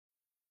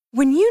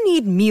When you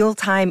need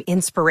mealtime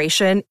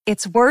inspiration,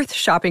 it's worth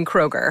shopping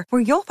Kroger,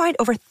 where you'll find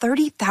over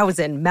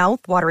 30,000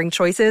 mouth-watering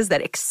choices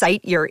that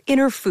excite your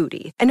inner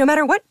foodie. And no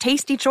matter what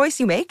tasty choice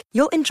you make,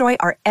 you'll enjoy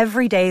our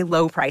everyday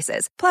low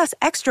prices, plus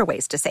extra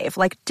ways to save,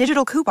 like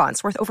digital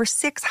coupons worth over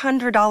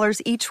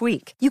 $600 each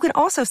week. You can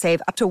also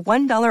save up to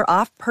 $1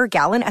 off per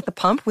gallon at the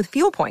pump with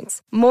fuel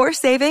points. More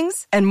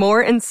savings and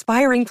more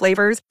inspiring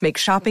flavors make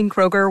shopping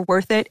Kroger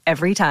worth it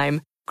every time.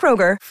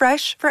 Kroger,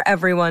 fresh for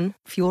everyone.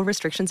 Fuel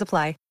restrictions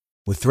apply.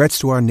 With threats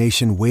to our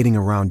nation waiting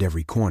around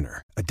every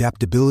corner,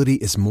 adaptability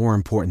is more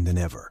important than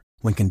ever.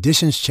 When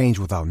conditions change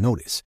without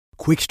notice,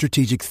 quick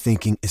strategic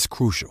thinking is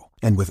crucial.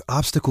 And with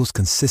obstacles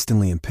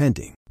consistently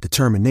impending,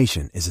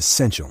 determination is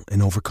essential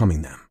in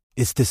overcoming them.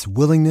 It's this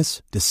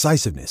willingness,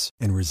 decisiveness,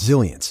 and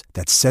resilience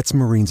that sets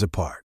Marines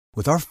apart.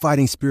 With our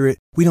fighting spirit,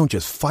 we don't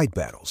just fight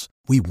battles,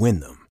 we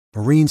win them.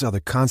 Marines are the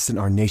constant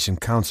our nation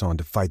counts on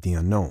to fight the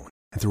unknown.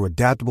 And through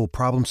adaptable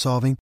problem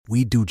solving,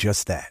 we do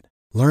just that.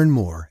 Learn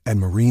more at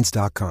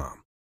marines.com.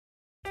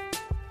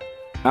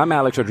 I'm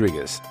Alex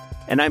Rodriguez.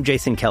 And I'm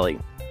Jason Kelly.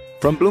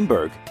 From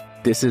Bloomberg,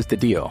 this is The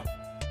Deal.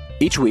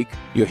 Each week,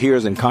 you'll hear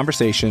us in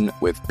conversation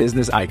with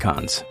business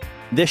icons.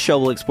 This show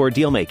will explore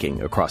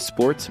deal-making across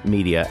sports,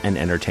 media, and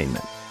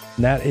entertainment.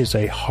 That is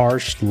a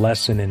harsh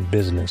lesson in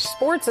business.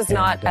 Sports is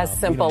not as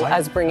simple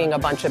as bringing a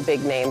bunch of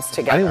big names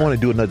together. I didn't want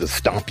to do another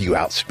stomp you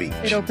out speech.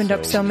 It opened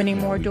up so many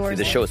more doors.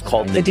 The show is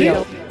called The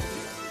Deal.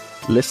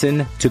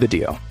 Listen to The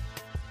Deal.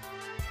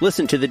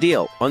 Listen to The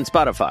Deal on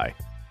Spotify.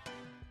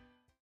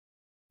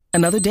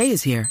 Another day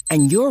is here,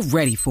 and you're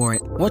ready for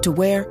it. What to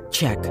wear?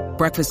 Check.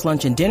 Breakfast,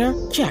 lunch, and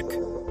dinner? Check.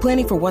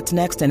 Planning for what's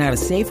next and how to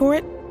save for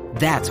it?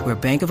 That's where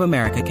Bank of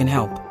America can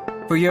help.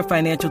 For your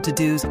financial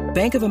to-dos,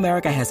 Bank of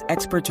America has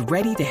experts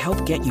ready to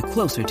help get you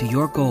closer to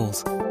your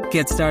goals.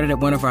 Get started at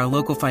one of our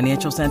local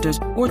financial centers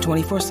or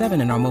 24/7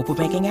 in our mobile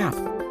banking app.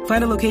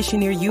 Find a location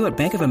near you at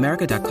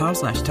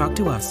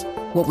bankofamerica.com/talktous.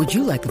 What would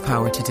you like the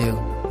power to do?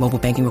 Mobile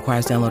banking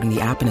requires downloading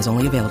the app and is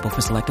only available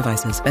for select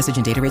devices. Message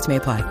and data rates may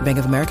apply. Bank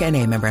of America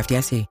NA, member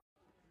FDIC.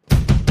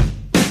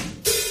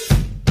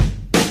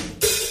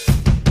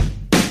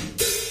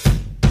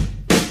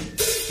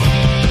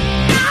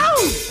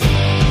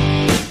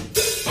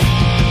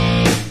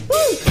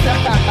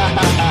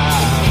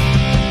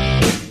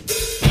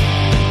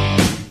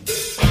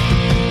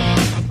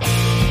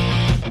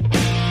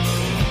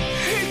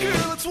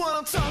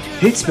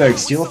 Pittsburgh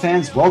Steelers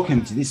fans,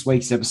 welcome to this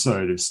week's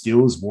episode of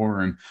Steelers War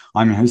Room.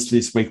 I'm your host for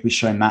this weekly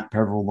show, Matt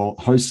Peverill,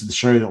 the host of the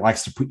show that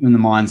likes to put you in the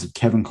minds of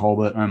Kevin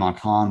Colbert, Omar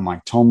Khan,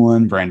 Mike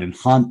Tomlin, Brandon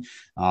Hunt,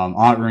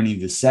 Art Rooney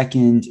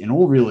II, and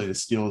all really the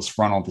Steelers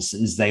front office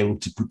as they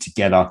look to put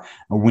together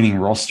a winning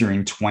roster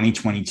in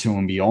 2022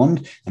 and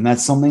beyond. And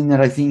that's something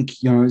that I think,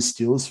 as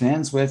Steelers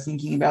fans, we're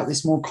thinking about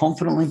this more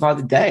confidently by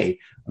the day.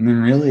 I mean,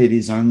 really, it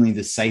is only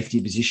the safety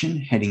position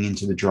heading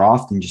into the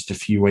draft in just a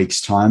few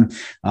weeks' time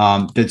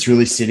that's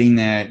really sitting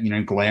there,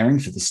 glaring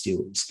for the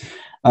Steelers.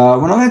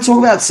 We're not going to talk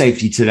about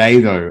safety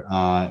today, though,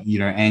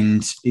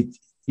 and it,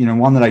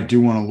 one that I do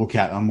want to look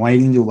at. I'm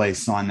waiting till they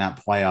sign that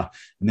player,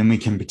 and then we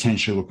can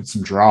potentially look at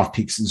some draft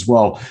picks as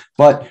well.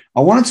 But I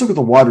want to look at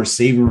the wide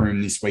receiver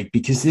room this week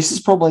because this is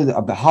probably,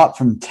 apart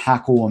from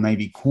tackle or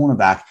maybe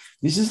cornerback,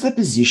 this is the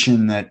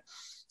position that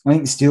I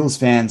think Steelers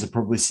fans are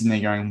probably sitting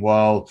there going,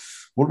 well,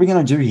 what are we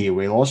going to do here?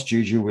 We lost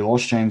Juju, we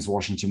lost James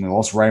Washington, we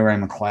lost Ray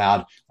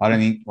McLeod. I don't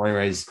think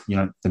Ray's,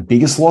 the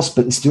biggest loss,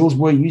 but the Steelers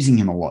were using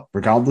him a lot,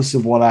 regardless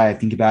of what I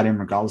think about him,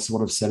 regardless of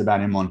what I've said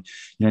about him on,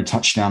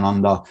 Touchdown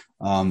Under,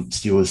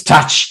 Steelers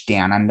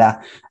Touchdown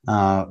Under.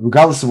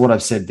 Regardless of what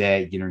I've said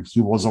there, he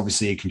was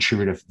obviously a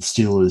contributor for the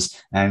Steelers,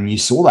 and you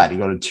saw that. He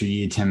got a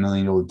 2-year, $10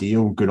 million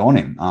deal. Good on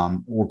him.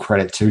 All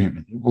credit to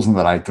him. It wasn't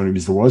that I thought he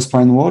was the worst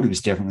player in the world. He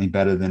was definitely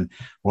better than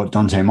what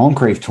Dante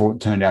Moncrief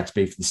turned out to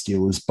be for the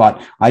Steelers, but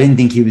I didn't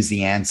think he was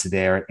the answer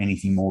there at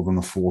anything more than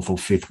the 4th or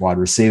 5th wide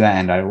receiver,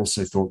 and I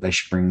also thought they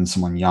should bring in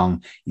someone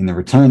young in the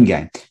return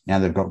game. Now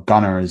they've got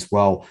Gunner as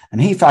well,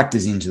 and he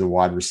factors into the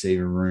wide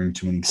receiver room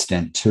to an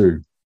extent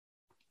too.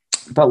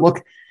 But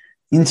look,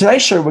 in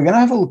today's show, we're going to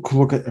have a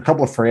look at a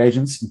couple of free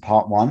agents in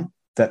part one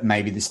that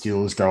maybe the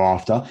Steelers go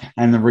after,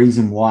 and the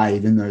reason why,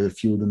 even though a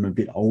few of them are a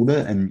bit older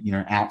and,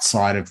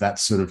 outside of that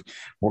sort of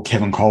what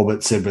Kevin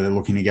Colbert said, where they're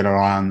looking to get an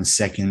eye on the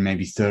second,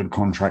 maybe third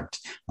contract,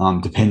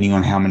 depending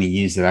on how many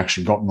years they've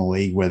actually got in the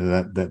league,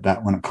 whether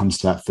that when it comes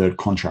to that third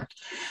contract.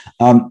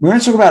 We're going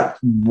to talk about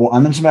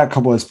I'm going to talk about a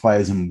couple of those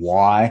players and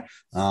why,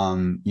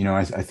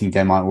 I think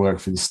they might work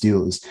for the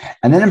Steelers.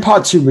 And then in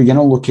part two, we're going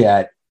to look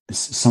at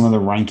some of the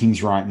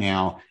rankings right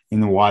now in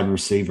the wide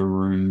receiver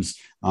rooms,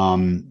 or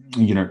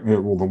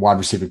the wide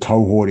receiver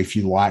cohort, if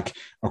you like,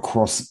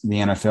 across the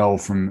NFL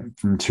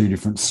from two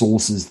different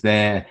sources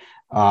there.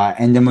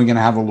 And then we're going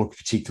to have a look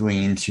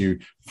particularly into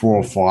 4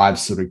 or 5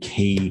 sort of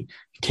key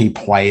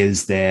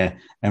players there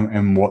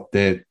and what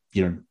their,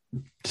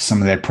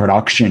 some of their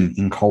production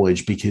in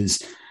college,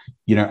 because,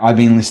 I've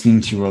been listening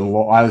to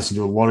I listen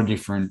to a lot of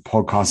different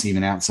podcasts,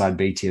 even outside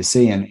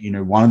BTSC.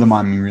 And, one of them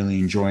I'm really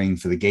enjoying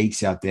for the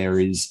geeks out there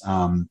is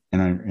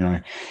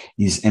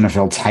is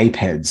NFL tape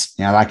heads.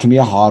 Now that can be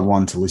a hard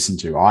one to listen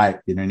to. I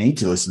need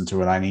to listen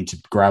to it. I need to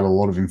grab a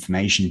lot of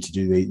information to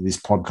do this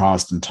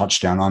podcast and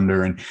Touchdown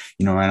Under, and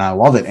I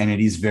love it. And it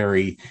is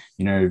very,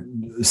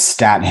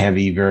 stat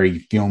heavy, very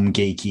film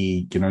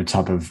geeky,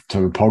 type of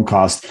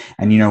podcast.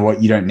 And you know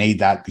what? You don't need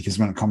that, because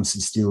when it comes to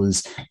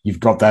Steelers, you've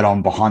got that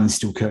on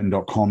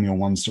BehindTheSteelCurtain.com, your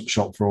one-stop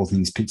shop for all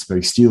things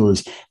Pittsburgh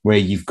Steelers, where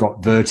you've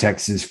got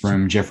vertexes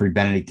from Jeffrey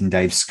Benedict and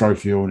Dave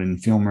Schofield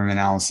and film room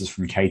analysis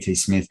from KT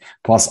Smith,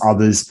 plus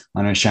others.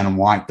 I know Shannon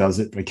White does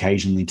it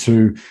occasionally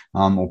too,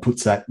 or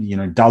puts that,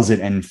 does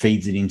it and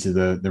feeds it into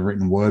the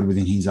written word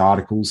within his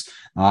articles.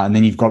 And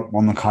then you've got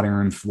On the Cutting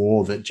Room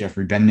Floor that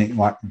Jeffrey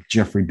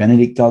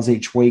Benedict does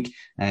each week.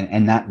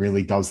 And that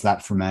really does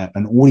that from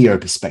an audio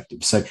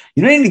perspective. So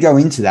you don't need to go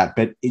into that.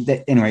 But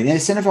anyway,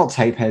 this NFL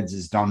Tape Heads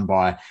is done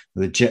by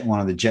one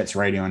of the Jets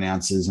radio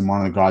announcers and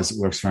one of the guys that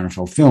works for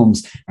NFL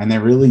Films. And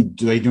they're only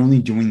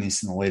doing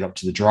this in the lead up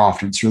to the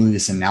draft. And it's really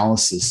this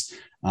analysis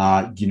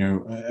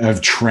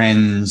of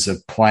trends,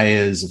 of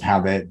players, of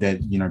how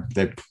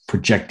they're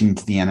projecting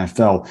to the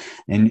NFL.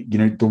 And,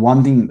 the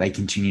one thing that they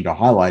continue to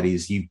highlight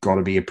is you've got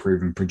to be a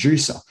proven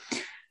producer.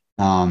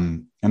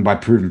 And by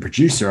proven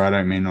producer, I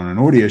don't mean on an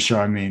audio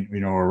show. I mean,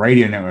 a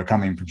radio network. I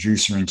mean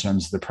producer in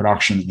terms of the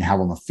production that you have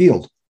on the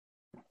field.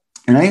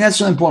 And I think that's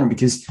really important,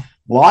 because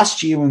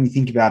last year, when we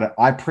think about it,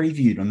 I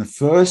previewed on the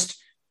first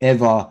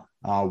ever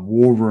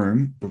War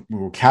Room,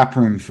 Cap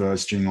Room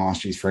first during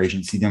last year's free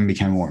agency, then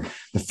became War Room.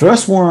 The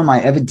first War Room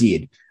I ever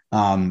did,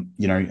 I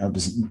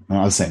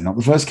was saying not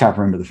the first Cap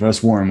Room, but the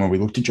first War Room where we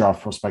looked at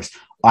draft prospects.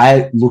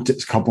 I looked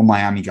at a couple of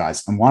Miami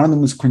guys, and one of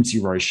them was Quincy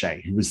Roche,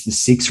 who was the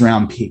 6th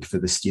round pick for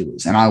the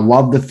Steelers. And I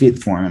loved the fit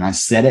for him. And I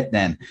said it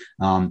then,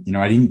 I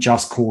didn't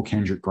just call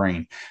Kendrick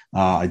Green.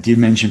 I did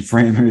mention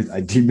Freemuth.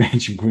 I did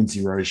mention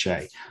Quincy Roche.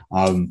 I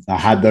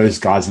had those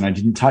guys, and I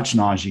didn't touch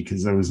Najee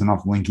because there was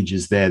enough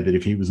linkages there that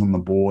if he was on the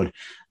board,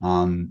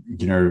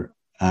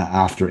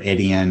 after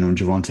Etienne or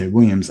Javonte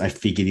Williams, I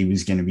figured he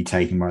was going to be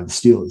taken by the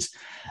Steelers.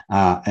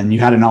 And you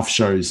had enough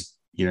shows,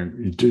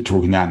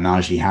 talking about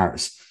Najee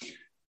Harris.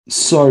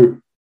 So,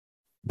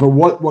 but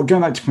what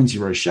going back to Quincy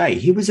Roche,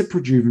 he was a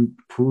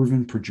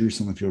proven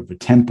producer on the field for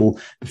Temple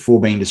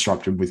before being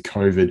disrupted with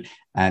COVID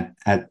at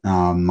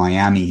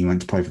Miami. He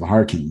went to play for the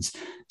Hurricanes.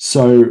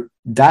 So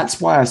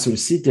that's why I sort of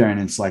sit there and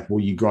it's like, well,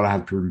 you got to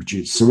have proven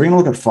producers. So we're going to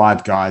look at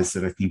 5 guys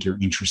that I think are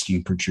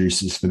interesting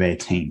producers for their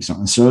teams. Not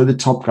necessarily the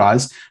top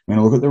guys. We're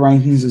going to look at the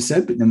rankings, as I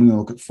said, but then we're going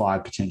to look at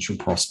 5 potential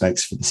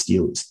prospects for the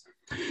Steelers.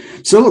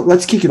 So look,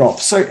 let's kick it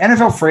off. So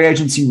NFL free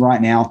agency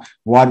right now,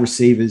 wide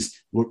receivers,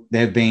 look,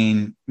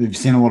 we've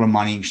seen a lot of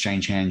money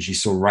exchange hands. You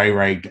saw Ray,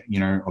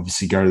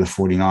 obviously go to the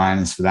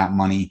 49ers for that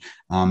money.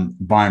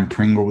 Byron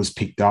Pringle was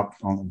picked up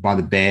by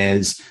the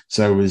Bears.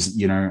 So was,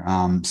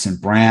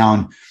 St.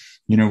 Brown.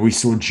 We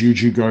saw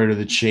Juju go to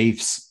the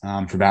Chiefs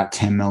for about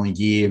 $10 million a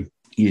year.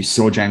 You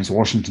saw James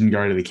Washington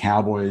go to the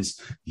Cowboys.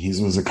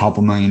 His was a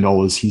couple $1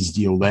 million, his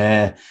deal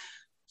there.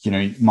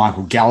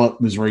 Michael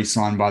Gallup was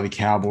re-signed by the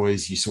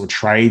Cowboys. You saw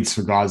trades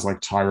for guys like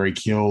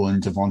Tyreek Hill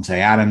and Devontae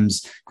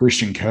Adams.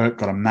 Christian Kirk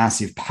got a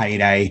massive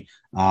payday.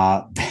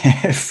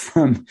 They're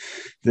from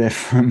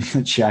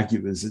the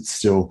Jaguars.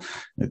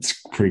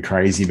 It's pretty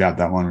crazy about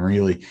that one,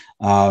 really.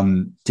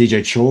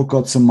 DJ Chalk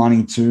got some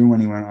money too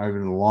when he went over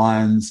to the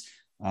Lions.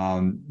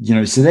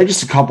 So they're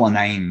just a couple of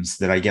names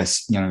that I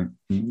guess,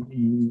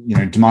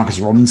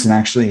 Demarcus Robinson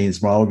actually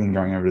as well,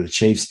 going over to the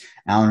Chiefs,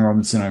 Allen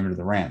Robinson over to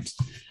the Rams.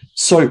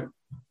 So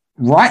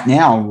right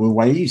now, the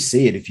way you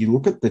see it, if you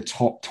look at the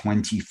top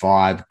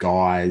 25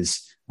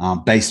 guys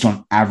based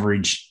on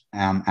average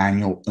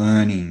annual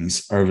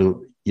earnings over,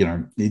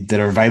 that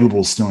are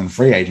available still in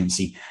free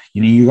agency,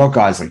 you got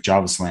guys like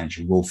Jarvis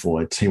Landry, Will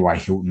Fuller, T.Y.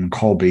 Hilton,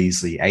 Cole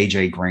Beasley,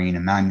 A.J. Green,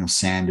 Emmanuel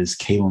Sanders,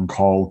 Keelan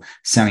Cole,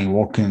 Sammy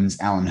Watkins,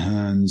 Alan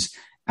Hearns,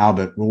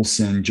 Albert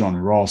Wilson, John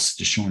Ross,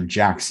 Deshaun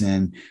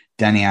Jackson,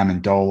 Danny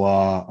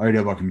Amendola,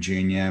 Odell Beckham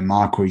Jr.,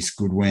 Marquise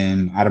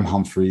Goodwin, Adam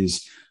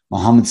Humphries,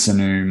 Mohamed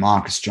Sanu,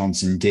 Marcus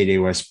Johnson, D.D.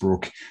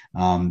 Westbrook,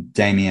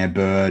 Damian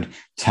Byrd,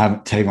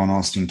 Tavon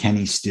Austin,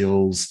 Kenny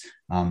Stills,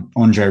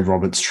 Andre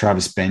Roberts,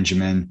 Travis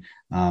Benjamin,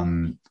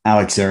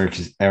 Alex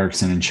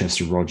Erickson, and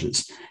Chester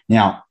Rogers.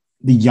 Now,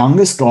 the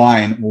youngest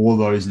guy in all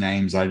those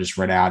names I just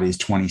read out is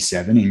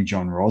 27 in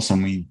John Ross,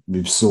 and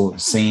we've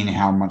seen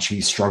how much he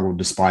struggled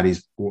despite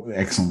his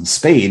excellent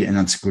speed, and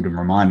that's a good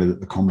reminder that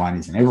the combine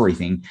isn't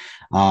everything.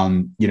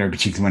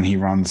 Particularly when he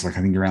runs I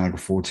think around a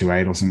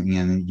 4.28 or something,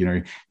 and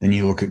then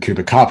you look at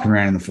Cooper Kupp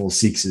around in the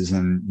 4.6s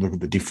and look at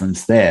the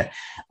difference there.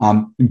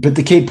 But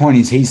the key point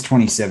is he's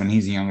 27,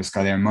 he's the youngest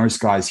guy there. Most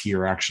guys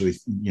here are actually,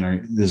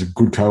 there's a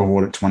good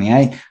cohort at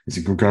 28, there's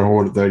a good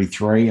cohort at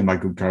 33, and by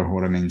good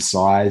cohort I mean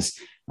size.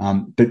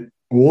 But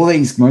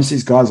most of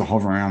these guys are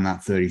hovering around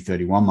that 30,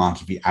 31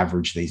 mark if you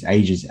average these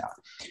ages out.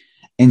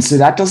 And so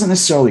that doesn't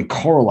necessarily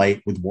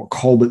correlate with what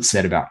Colbert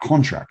said about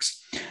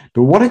contracts.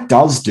 But what it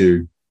does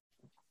do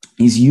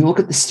is you look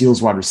at the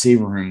Steelers wide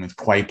receiver room with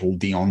Claypool,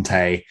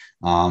 Deontay,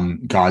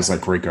 guys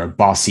like Rico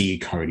Bussey,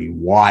 Cody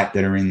White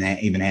that are in there,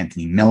 even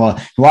Anthony Miller,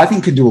 who I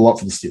think could do a lot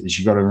for the Steelers.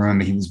 You got to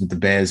remember he was with the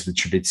Bears with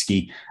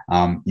Trubisky.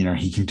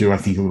 He can do, I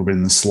think, a little bit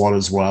in the slot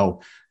as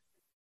well.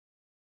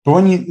 But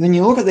when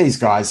you look at these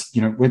guys,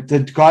 with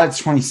the guy that's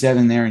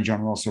 27 there and John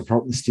Ross, the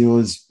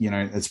Steelers,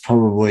 it's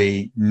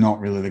probably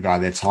not really the guy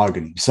they're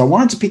targeting. So I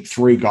wanted to pick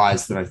three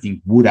guys that I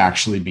think would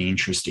actually be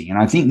interesting. And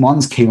I think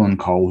one's Keelan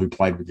Cole, who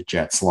played with the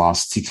Jets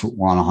last, 6'1",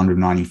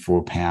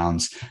 194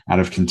 pounds out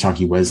of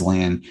Kentucky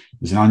Wesleyan. He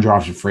was an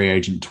undrafted free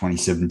agent in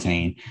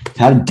 2017.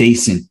 Had a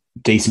decent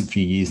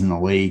few years in the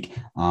league.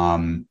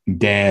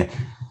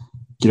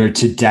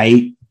 To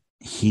date,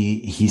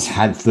 He's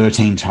had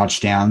 13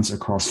 touchdowns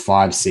across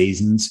 5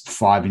 seasons,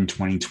 5 in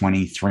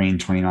 2020, 3 in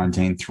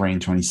 2019, 3 in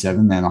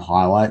 2017. They're the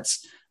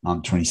highlights,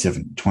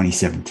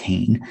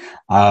 2017.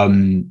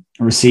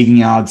 Receiving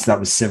yards, that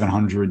was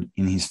 700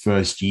 in his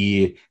first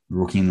year,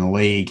 rookie in the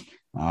league.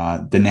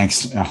 The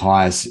next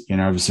highest,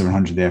 over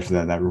 700 there for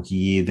that rookie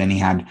year. Then he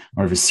had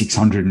over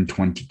 600 in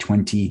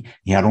 2020.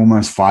 He had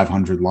almost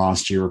 500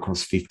 last year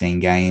across 15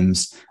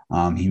 games.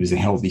 He was a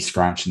healthy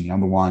scratch in the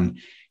other one.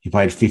 He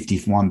played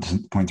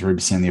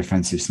 51.3% of the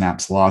offensive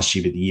snaps last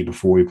year, but the year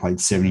before he played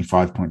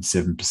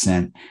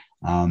 75.7%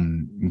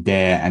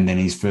 there. And then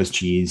his first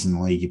 2 years in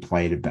the league, he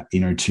played about,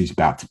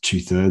 about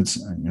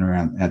 2/3,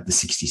 around at the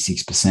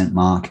 66%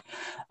 mark.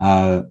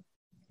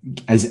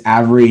 Has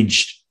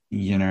averaged,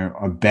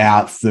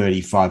 about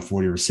 35,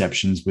 40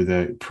 receptions with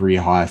a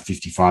career high of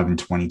 55 in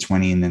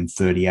 2020 and then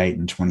 38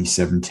 in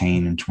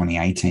 2017 and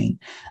 2018.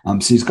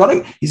 So he's got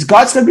a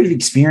bit of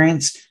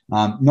experience,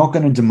 not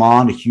going to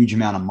demand a huge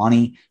amount of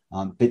money,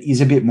 but is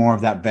a bit more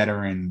of that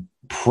veteran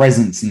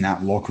presence in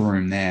that locker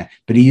room there.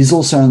 But he is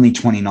also only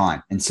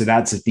 29. And so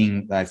that's the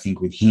thing that I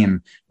think with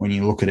him, when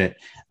you look at it,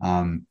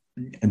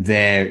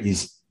 there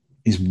is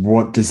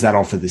what does that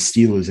offer the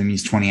Steelers? I mean,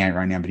 he's 28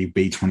 right now, but he'll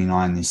be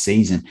 29 this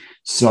season.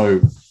 So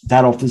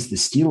that offers the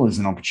Steelers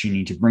an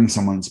opportunity to bring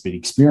someone that's a bit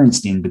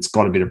experienced in, but's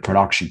got a bit of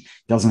production.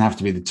 Doesn't have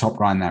to be the top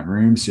guy in that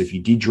room. So if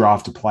you did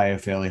draft a player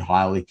fairly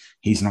highly,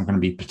 he's not going to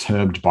be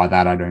perturbed by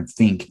that, I don't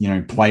think.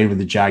 Played with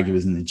the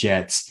Jaguars and the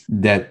Jets,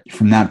 that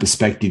from that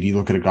perspective, you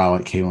look at a guy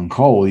like Keelan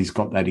Cole, he's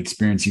got that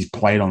experience. He's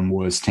played on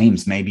worse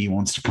teams. Maybe he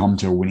wants to come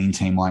to a winning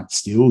team like the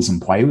Steelers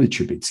and play with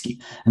Trubisky.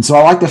 And so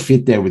I like the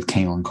fit there with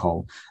Keelan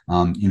Cole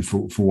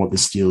for what the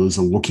Steelers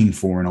are looking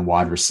for in a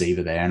wide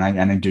receiver there. And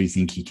I do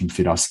think he can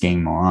fit our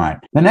scheme all right.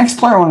 The next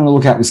player I wanted to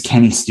look at was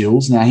Kenny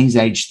Stills. Now he's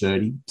age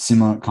 30,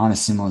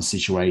 similar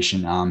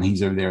situation.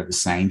 He's over there at the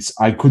Saints.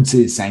 I could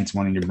see the Saints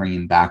wanting to bring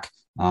him back.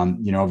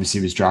 Obviously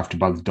he was drafted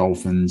by the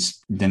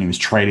Dolphins. Then he was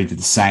traded to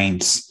the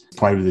Saints,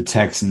 played with the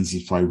Texans.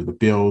 He's played with the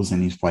Bills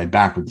and he's played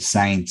back with the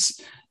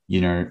Saints,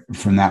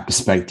 from that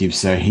perspective.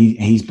 So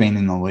he's been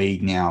in the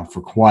league now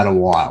for quite a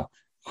while,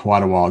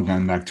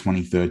 going back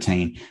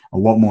 2013. A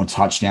lot more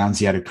touchdowns.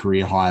 He had a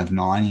career high of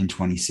 9 in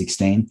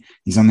 2016.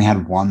 He's only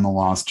had 1 the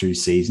last 2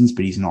 seasons,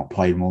 but he's not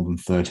played more than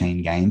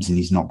 13 games and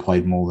he's not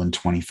played more than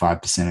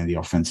 25% of the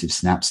offensive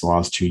snaps the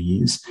last 2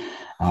 years.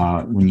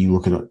 When you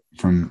look at it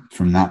from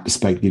that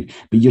perspective,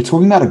 but you're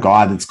talking about a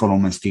guy that's got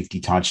almost 50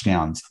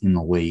 touchdowns in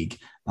the league,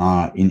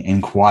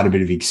 in quite a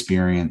bit of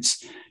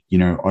experience,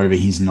 over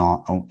his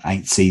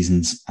 9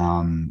 seasons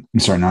in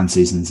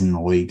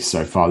the league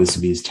so far. This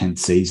will be his 10th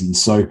season.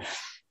 So,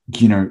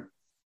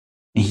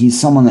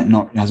 he's someone that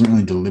hasn't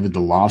really delivered the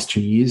last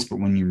 2 years, but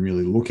when you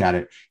really look at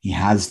it, he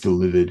has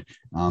delivered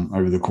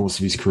over the course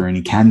of his career, and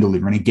he can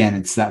deliver. And again,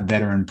 it's that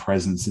veteran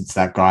presence. It's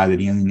that guy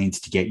that he only needs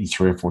to get you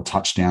 3 or 4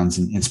 touchdowns,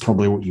 and it's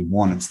probably what you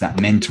want. It's that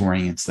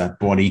mentoring. It's that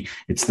body.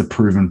 It's the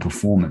proven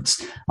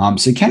performance.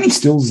 So Kenny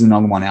Stills is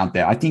another one out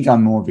there. I think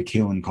I'm more of a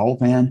Keelan Cole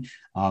fan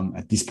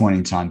at this point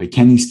in time, but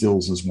Kenny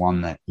Stills is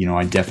one that,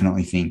 I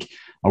definitely think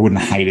I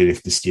wouldn't hate it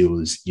if the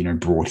Steelers,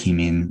 brought him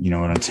in,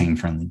 on a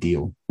team-friendly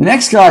deal. The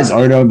next guy is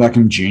Odell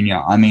Beckham Jr.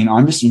 I mean,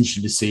 I'm just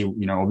interested to see,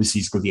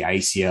 obviously he's got the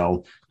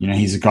ACL.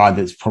 He's a guy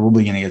that's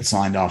probably going to get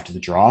signed after the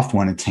draft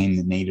when a team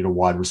that needed a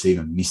wide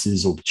receiver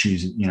misses or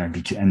chooses,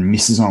 and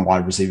misses on a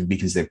wide receiver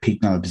because they've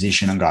picked another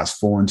position and guys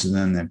fall into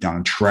them, they've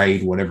done a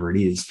trade, whatever it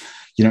is.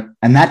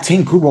 And that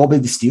team could well be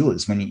the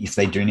Steelers if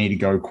they do need to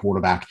go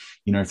quarterback,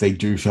 if they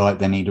do feel like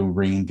they need to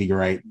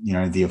reinvigorate,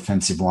 the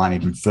offensive line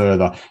even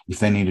further, if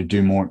they need to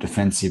do more at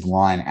defensive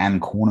line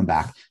and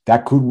cornerback,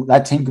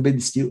 that team could be the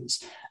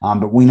Steelers.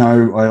 But we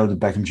know Odell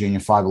Beckham Jr.,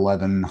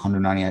 5'11",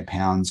 198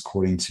 pounds,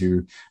 according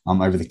to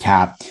Over the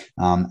Cap,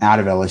 out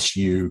of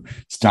LSU.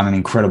 He's done an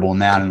incredible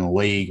amount in the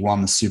league,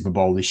 won the Super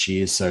Bowl this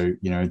year. So,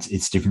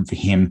 it's different for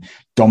him.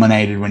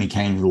 Dominated when he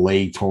came to the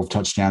league, 12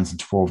 touchdowns in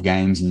 12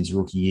 games in his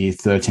rookie year,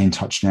 13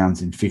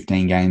 touchdowns in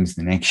 15 games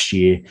the next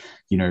year.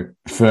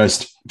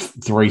 First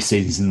 3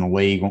 seasons in the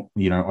league,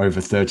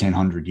 over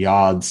 1,300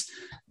 yards.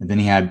 And then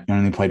he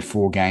only played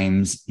 4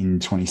 games in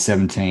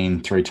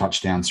 2017, 3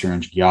 touchdowns,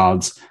 300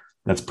 yards.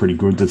 That's pretty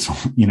good. That's,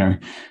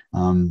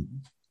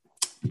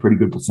 pretty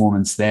good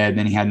performance there.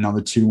 Then he had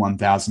another 2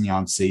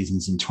 1,000-yard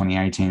seasons in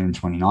 2018 and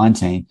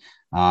 2019.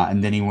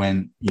 And then he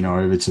went,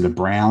 over to the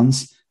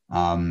Browns.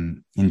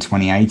 in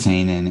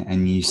 2018,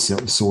 and you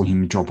saw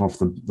him drop off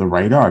the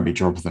radar, a bit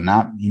drop off the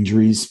map,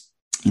 injuries,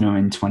 in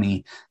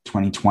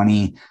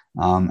 2020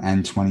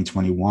 and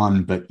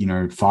 2021. But,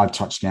 5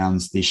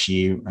 touchdowns this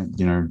year,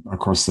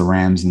 across the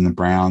Rams and the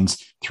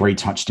Browns, 3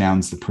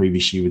 touchdowns the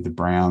previous year with the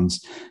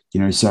Browns,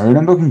 so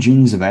Odell Beckham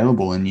Jr. is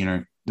available.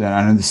 And,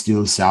 I know the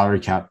Steelers salary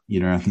cap,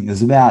 I think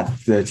there's about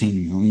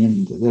 13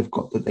 million that they've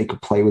got that they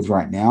could play with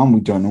right now. And we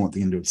don't know what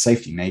they're going to do with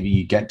safety. Maybe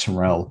you get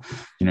Terrell,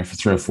 for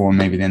 3 or 4,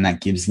 maybe then that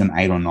gives them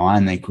 8 or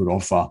 9 they could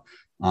offer,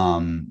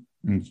 Odell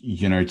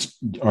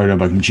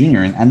Beckham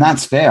Jr. And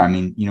that's fair. I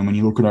mean, when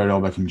you look at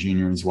Odell Beckham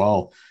Jr. as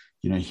well,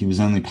 he was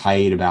only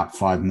paid about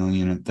 $5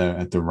 million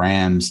at the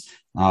Rams.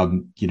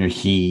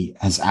 He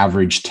has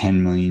averaged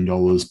 $10 million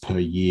per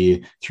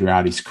year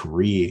throughout his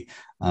career,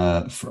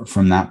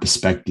 from that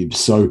perspective.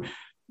 So,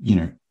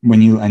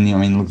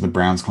 when look, the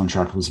Browns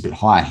contract was a bit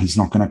high. He's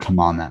not going to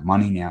command that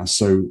money now.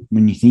 So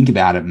when you think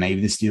about it,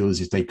 maybe the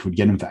Steelers, if they could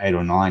get him for 8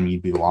 or 9,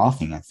 you'd be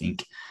laughing, I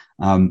think.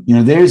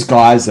 There's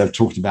guys that have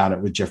talked about it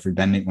with Jeffrey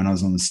Bendick when I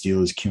was on the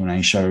Steelers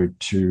Q&A show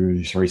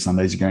 2-3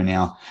 Sundays ago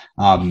now.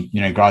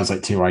 Guys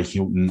like T.Y.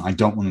 Hilton, I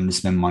don't want them to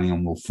spend money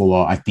on Will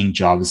Fuller. I think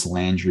Jarvis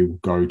Landry will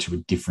go to a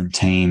different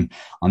team.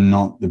 I'm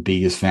not the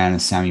biggest fan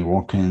of Sammy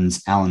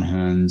Watkins, Alan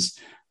Hearns.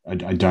 I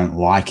don't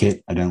like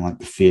it. I don't like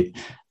the fit.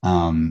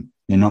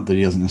 Not that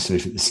he doesn't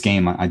necessarily fit the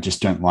scheme. I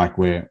just don't like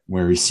where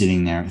he's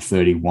sitting there at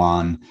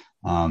 31.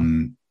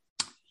 I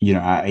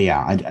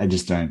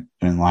just don't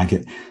like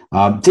it.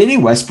 D.D.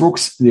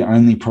 Westbrook's the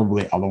only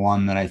probably other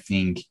one that I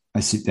think I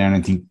sit there and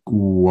I think, I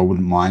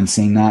wouldn't mind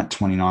seeing that.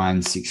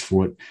 29, 6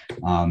 foot,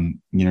 been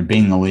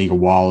in the league a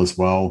while as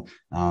well,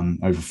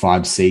 over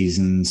 5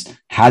 seasons.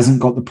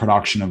 Hasn't got the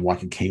production of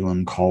like a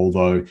Keelan Cole,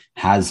 though.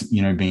 Has,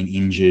 been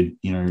injured,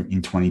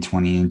 in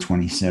 2020 and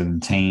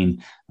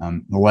 2017.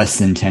 Less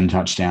than 10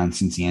 touchdowns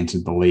since he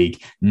entered the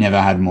league.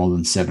 Never had more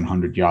than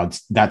 700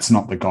 yards. That's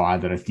not the guy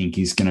that I think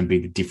is going to be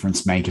the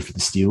difference maker for the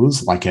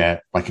Steelers, like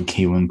a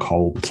Keelan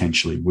Cole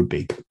potentially would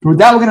be. But with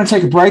that, we're going to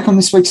take a break on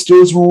this week's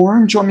Steelers War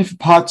Room. Join me for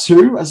part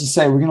 2. As I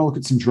say, we're going to look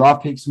at some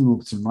draft picks. We're going to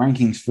look at some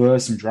rankings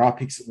first, some draft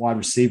picks at wide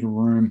receiver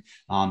room,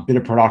 bit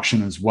of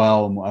production as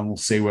well, and we'll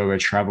see where we're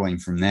traveling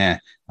from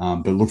there.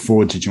 But look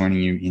forward to joining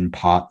you in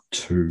part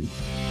 2.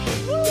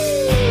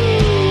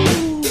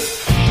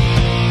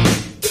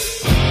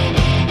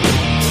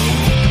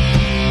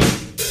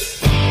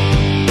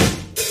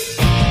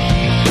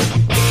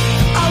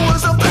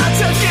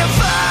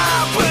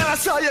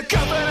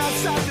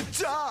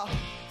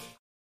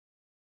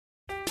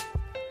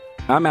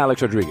 I'm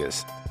Alex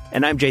Rodriguez.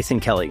 And I'm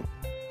Jason Kelly.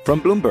 From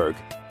Bloomberg,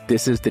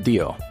 this is The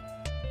Deal.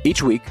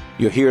 Each week,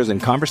 you'll hear us in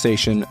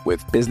conversation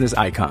with business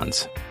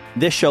icons.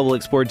 This show will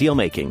explore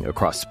deal-making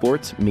across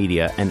sports,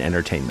 media, and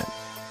entertainment.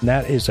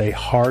 That is a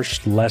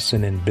harsh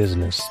lesson in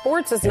business.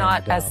 Sports is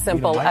not as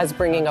simple as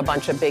bringing a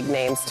bunch of big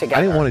names together.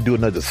 I didn't want to do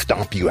another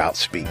stomp you out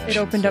speech. It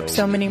opened up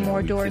so many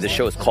more doors. The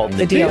show is called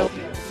The Deal.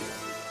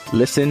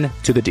 Listen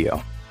to The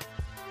Deal.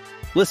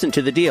 Listen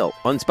to The Deal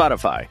on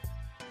Spotify.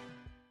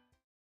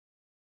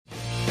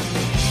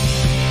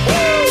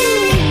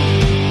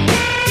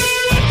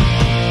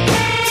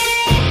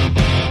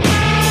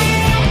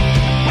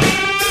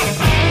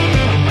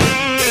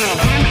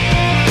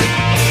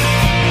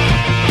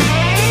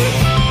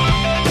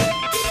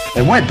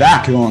 And we're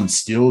back on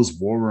Steelers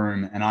War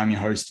Room, and I'm your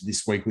host of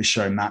this weekly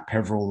show, Matt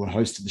Peverill, the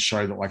host of the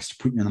show that likes to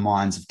put you in the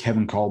minds of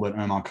Kevin Colbert,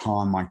 Omar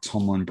Khan, Mike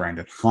Tomlin,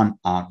 Brandon Hunt,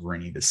 Art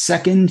Rooney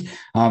II,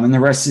 and the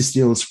rest of the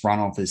Steelers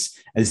front office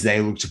as they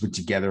look to put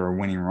together a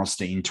winning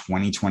roster in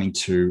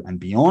 2022 and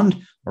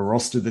beyond, a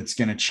roster that's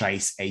going to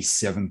chase a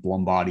 7th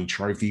Lombardi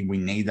trophy. We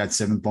need that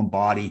 7th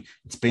Lombardi.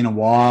 It's been a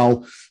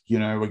while.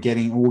 We're all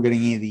getting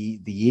here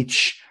the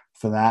itch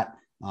for that.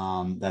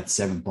 That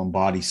 7th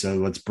Lombardi. So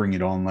let's bring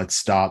it on. Let's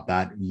start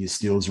that. Your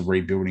Steelers are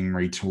rebuilding,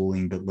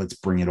 retooling, but let's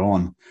bring it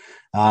on.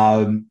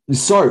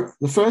 So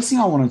the first thing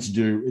I wanted to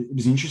do, it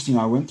was interesting.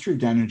 I went through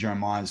Daniel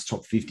Jeremiah's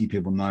top 50.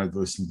 People know that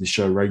listen to the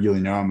show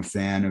regularly know I'm a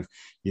fan of,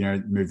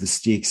 Move the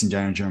Sticks and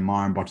Daniel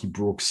Jeremiah and Bucky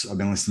Brooks. I've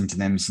been listening to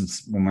them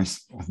since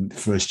almost, I think, the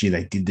first year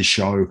they did the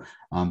show.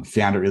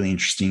 Found it really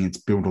interesting. It's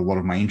built a lot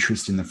of my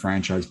interest in the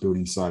franchise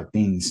building side of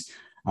things.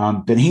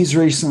 But he's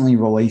recently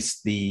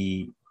released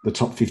the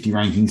top 50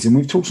 rankings, and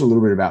we've talked a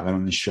little bit about that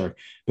on this show.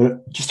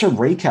 But just to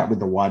recap with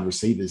the wide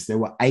receivers, there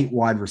were 8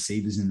 wide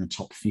receivers in the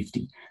top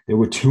 50. There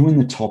were 2 in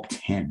the top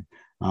 10.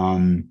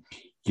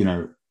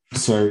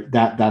 So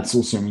that's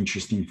also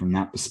interesting from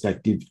that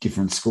perspective,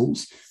 different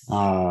schools,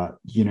 and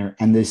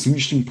there's some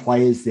interesting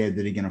players there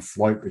that are going to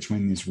float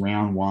between this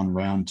round 1,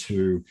 round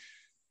 2.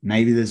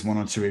 Maybe there's 1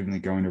 or 2 even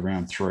that go into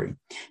round 3.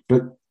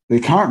 But the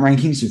current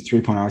rankings of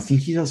 3.0, I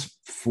think he does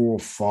 4 or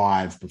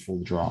 5 before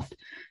the draft.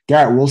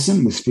 Garrett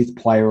Wilson was 5th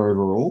player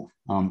overall,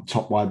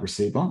 top wide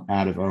receiver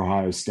out of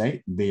Ohio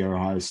State.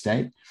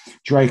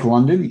 Drake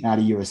London out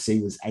of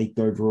USC was 8th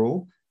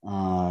overall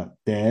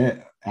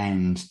there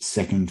and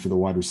 2nd for the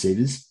wide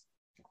receivers.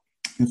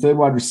 The 3rd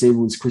wide receiver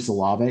was Chris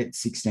Olave at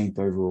 16th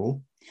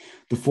overall.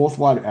 The 4th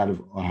wide out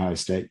of Ohio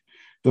State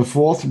The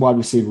fourth wide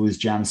receiver was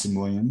Jamison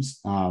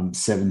Williams,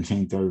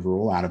 17th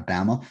overall out of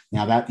Bama.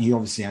 Now that he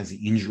obviously has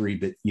the injury,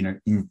 but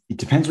it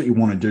depends what you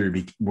want to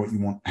do,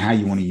 how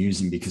you want to use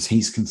him, because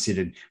he's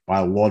considered by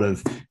a lot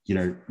of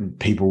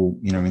people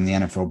in the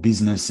NFL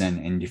business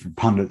and different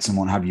pundits and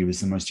what have you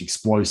as the most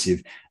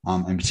explosive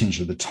and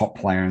potentially the top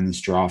player in this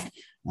draft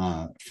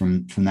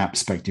from that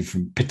perspective,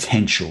 from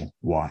potential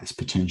wise.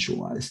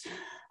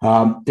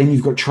 Then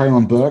you've got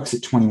Treylon Burks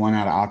at 21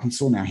 out of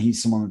Arkansas. Now,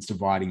 he's someone that's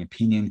dividing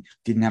opinion.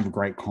 Didn't have a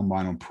great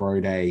combine on pro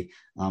day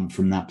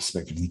from that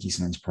perspective. I think he's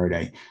known as pro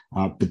day.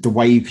 But the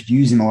way you could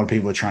use him, a lot of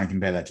people are trying to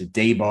compare that to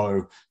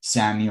Debo,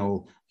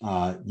 Samuel.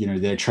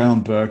 Their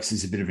Treylon Burks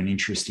is a bit of an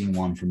interesting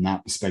one from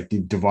that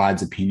perspective.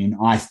 Divides opinion.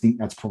 I think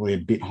that's probably a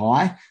bit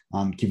high,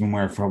 given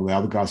where probably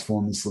other guys fall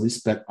on this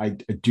list. But I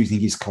do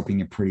think he's copying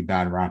a pretty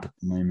bad rap at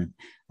the moment.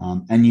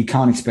 And you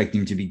can't expect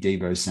him to be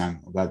Debo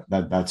Samuel.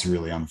 That's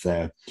really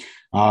unfair.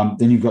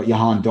 Then you've got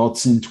Jahan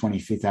Dotson,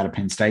 25th out of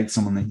Penn State,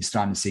 someone that you're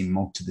starting to see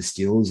mocked to the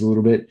Steelers a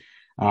little bit.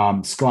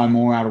 Sky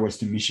Moore out of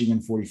Western Michigan,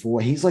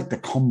 44. He's like the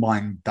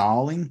combine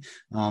darling,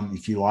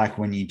 if you like,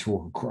 when you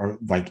talk,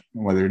 like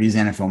whether it is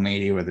NFL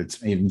media, whether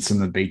it's even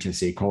some of the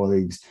BTC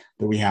colleagues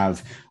that we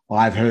have.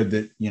 I've heard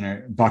that,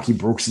 Bucky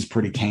Brooks is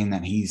pretty keen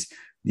that he's,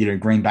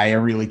 Green Bay are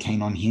really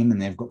keen on him,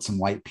 and they've got some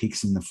late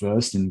picks in the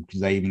first, and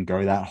because they even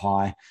go that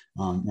high.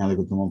 Now they've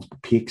got the multiple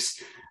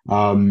picks.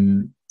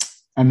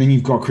 And then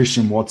you've got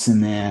Christian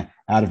Watson there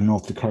out of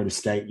North Dakota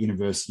State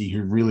University,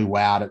 who really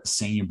wowed at the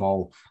Senior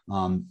Bowl,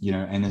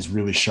 and has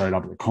really showed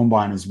up at the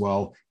Combine as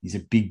well. He's a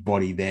big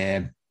body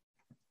there,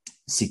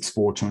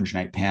 6'4",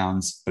 208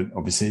 pounds. But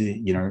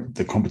obviously,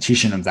 the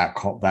competition of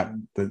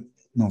the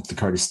North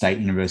Dakota State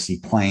University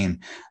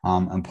playing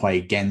and play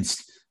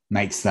against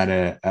makes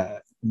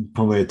that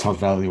probably a tough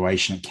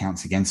valuation. It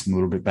counts against him a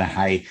little bit, but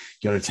hey,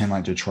 you got a team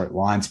like Detroit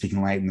Lions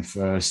picking late in the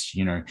first.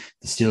 The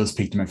Steelers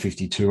picked him at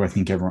 52. I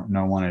think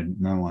no one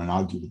would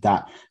argue with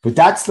that. But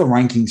that's the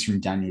rankings from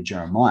Daniel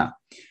Jeremiah.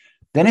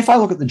 Then if I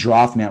look at the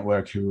Draft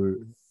Network,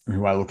 who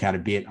I look at a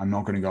bit, I'm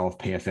not going to go off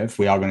PFF.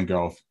 We are going to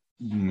go off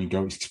when we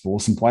go explore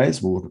some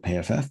players. We'll look at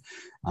PFF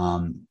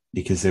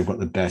because they've got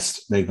the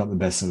best. They've got the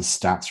best sort of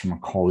stats from a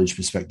college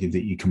perspective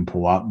that you can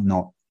pull up.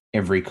 Not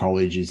every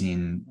college is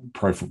in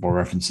Pro Football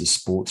Reference's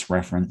sports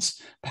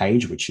reference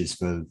page, which is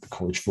for the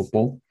college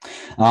football.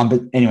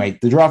 But anyway,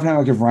 the Draft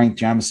Network have ranked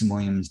Jamison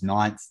Williams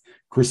 9th,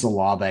 Chris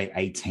Olave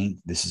 18th.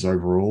 This is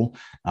overall.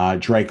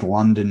 Drake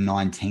London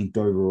 19th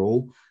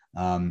overall.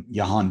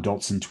 Jahan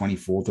Dotson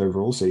 24th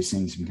overall. So you're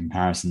seeing some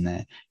comparison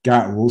there.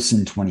 Garrett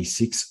Wilson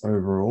 26th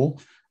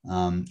overall.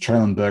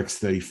 Treylon Burks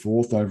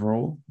 34th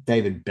overall,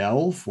 David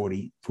Bell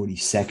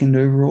 42nd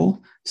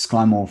overall,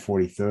 Sky Moore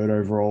 43rd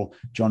overall,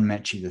 John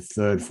Mechie the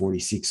third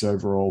 46th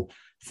overall,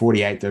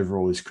 48th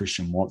overall is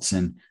Christian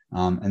Watson,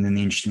 and then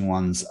the interesting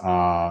ones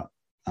are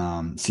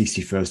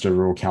 61st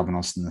overall Calvin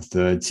Austin the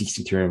third,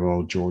 63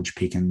 overall George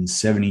Pickens,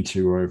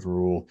 72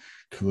 overall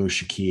Khalil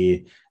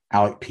Shakir,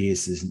 Alec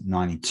Pierce is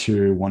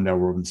 92,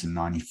 Wan'Dale Robinson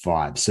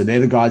 95. So they're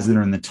the guys that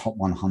are in the top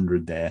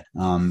 100 there.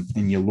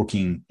 And you're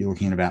looking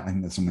at about, I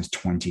think that's almost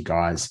 20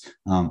 guys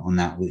on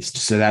that list.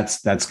 So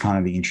that's kind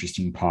of the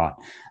interesting part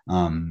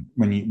when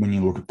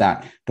you look at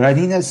that. But I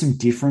think there's some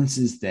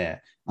differences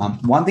there.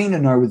 One thing to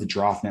know with the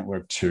Draft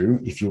Network too,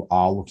 if you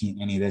are looking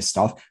at any of their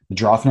stuff, the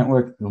Draft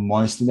Network,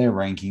 most of their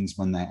rankings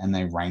when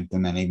they rank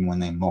them, and even when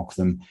they mock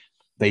them,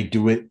 they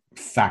do it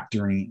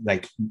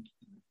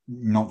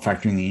not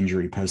factoring the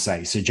injury per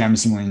se. So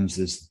Jamison Williams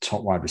is the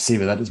top wide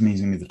receiver. That doesn't mean he's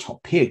going to be the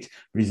top picked,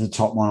 but he's the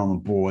top one on the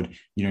board,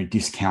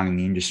 discounting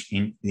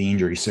the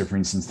injury. So for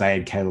instance, they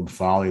had Caleb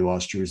Farley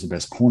last year as the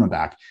best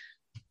cornerback,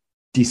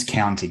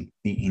 discounting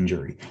the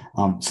injury.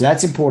 So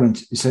that's important.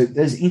 So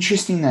there's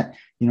interesting that,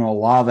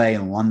 Olave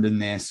and London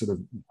there sort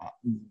of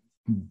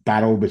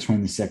battle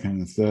between the second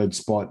and the third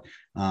spot.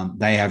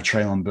 They have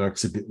Treylon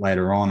Burks a bit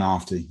later on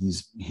after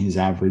his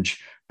average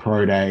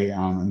pro day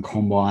and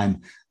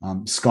combine.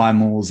 Sky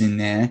Moore's in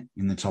there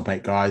in the top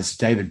 8 guys.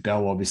 David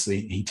Bell,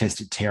 obviously, he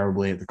tested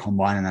terribly at the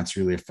combine, and that's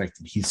really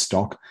affected his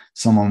stock.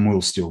 Someone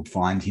will still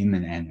find him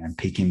and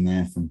pick him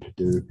there from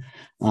Purdue.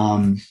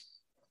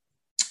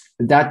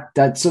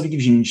 That sort of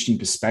gives you an interesting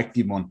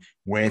perspective on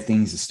where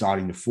things are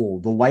starting to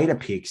fall. The later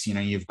picks,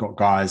 you've got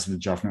guys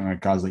with Draft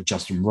Network, guys like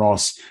Justin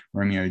Ross,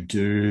 Romeo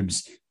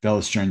Doubs,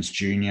 Velus Jones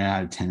Jr.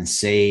 out of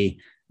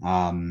Tennessee,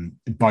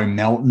 Bo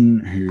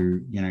Melton,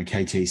 who,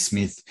 KT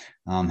Smith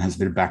has a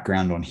bit of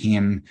background on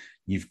him.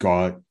 You've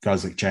got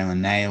guys like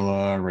Jalen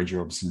Naylor, Reggie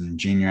Robinson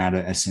Jr. out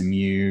of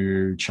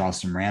SMU,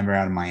 Charleston Rambo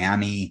out of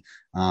Miami,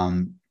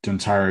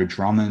 Dontario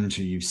Drummond,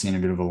 who you've seen a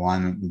bit of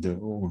alignment with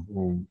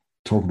or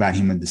talk about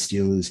him with the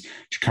Steelers,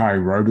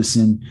 Jakari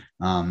Roberson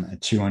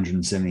at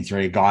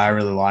 273, a guy I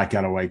really like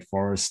out of Wake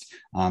Forest,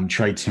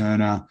 Trey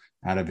Turner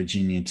out of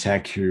Virginia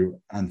Tech,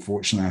 who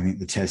unfortunately I think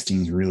the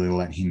testing's really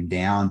let him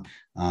down,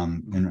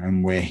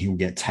 and where he'll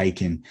get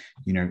taken,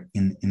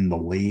 in the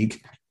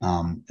league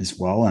as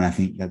well. And I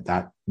think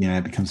that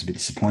it becomes a bit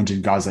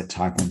disappointing. Guys like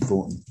Tyquan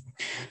Thornton.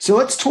 So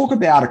let's talk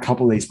about a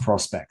couple of these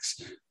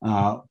prospects.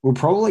 We'll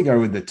probably go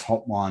with the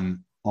top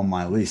one on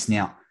my list.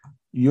 Now,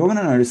 you're going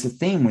to notice a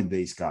theme with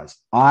these guys.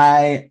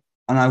 I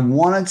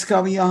wanted to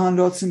cover Jahan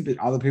Dotson, but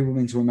other people have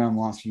been talking about him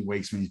the last few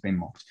weeks when he's been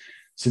mocked.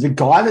 So the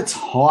guy that's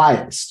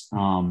highest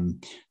on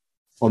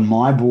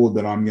my board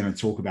that I'm going to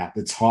talk about,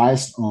 that's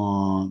highest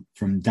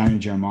from Daniel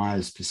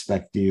Jeremiah's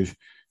perspective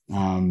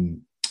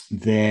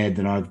there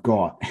that I've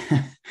got.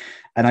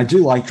 And I do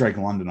like Drake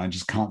London. I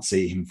just can't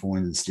see him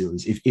falling to the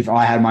Steelers. If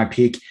I had my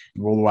pick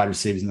of all the wide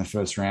receivers in the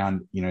first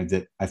round,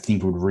 that I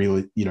think would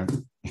really,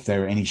 if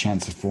there were any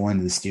chance of falling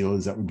to the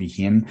Steelers, that would be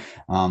him.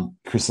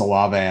 Chris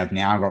Olave, I've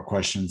now got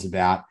questions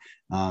about.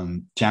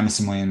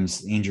 Jamison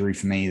Williams, injury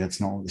for me,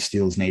 that's not what the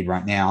Steelers need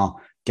right now.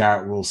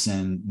 Garrett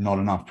Wilson, not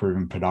enough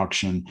proven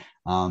production.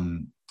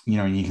 And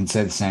you can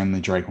say the same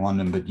with Drake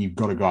London, but you've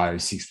got a guy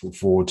who's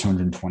 6'4",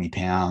 220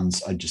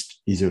 pounds.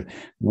 He's a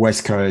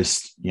West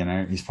Coast,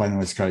 he's playing the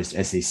West Coast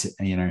SEC,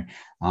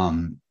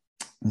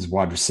 as a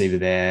wide receiver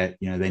there.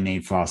 They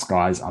need fast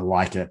guys. I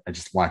like it. I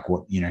just like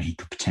what, he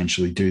could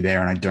potentially do there.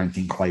 And I don't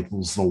think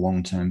Claypool's the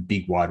long-term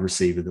big wide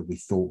receiver that we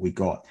thought we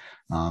got.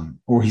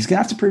 Or he's going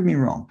to have to prove me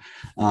wrong.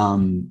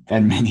 And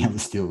many other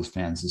Steelers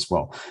fans as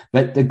well.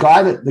 But the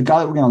guy that we're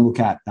going to look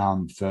at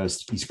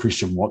first is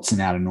Christian Watson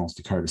out of North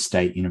Dakota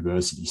State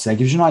University. So it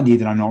gives you an idea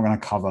that I'm not going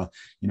to cover,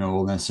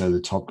 all necessarily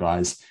the top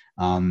guys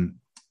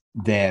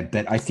there.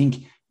 But I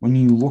think when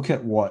you look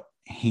at what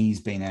he's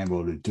been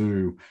able to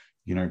do,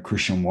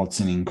 Christian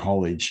Watson in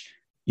college,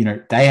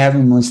 they have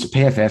him listed.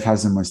 PFF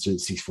has him listed at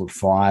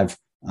 6'5".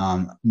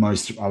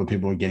 Most other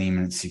people are getting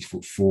him at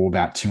 6'4",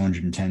 about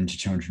 210 to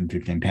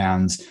 215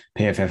 pounds.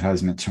 PFF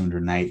has him at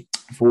 208.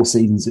 4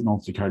 seasons at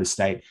North Dakota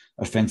State.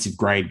 Offensive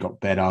grade got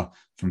better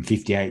from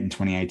 58 in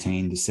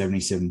 2018 to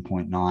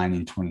 77.9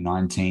 in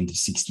 2019 to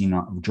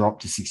 69,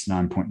 dropped to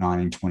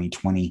 69.9 in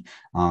 2020.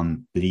 But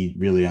he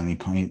really only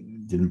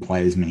didn't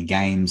play as many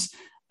games.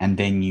 And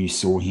then you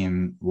saw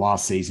him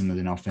last season with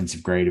an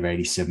offensive grade of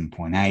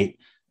 87.8.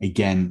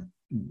 Again,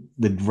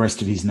 the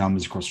rest of his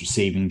numbers across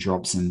receiving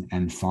drops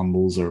and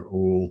fumbles are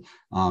all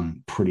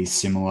pretty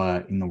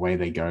similar in the way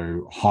they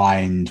go high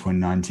in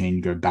 2019,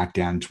 go back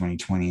down in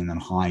 2020, and then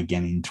high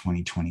again in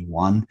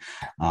 2021.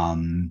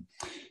 From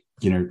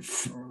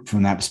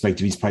that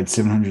perspective, he's played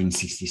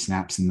 760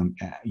 snaps in the,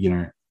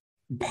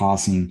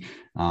 passing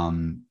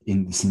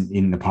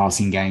in the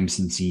passing game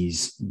since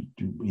he's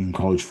in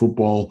college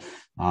football.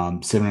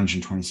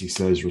 726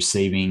 of those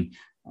receiving.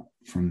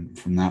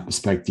 From that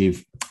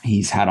perspective,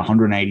 he's had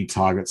 180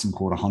 targets and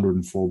caught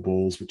 104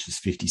 balls, which is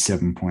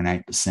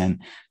 57.8%,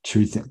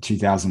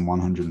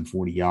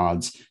 2,140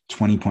 yards,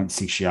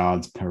 20.6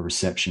 yards per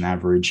reception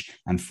average,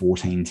 and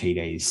 14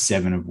 TDs,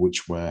 7 of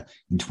which were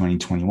in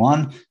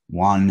 2021,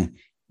 1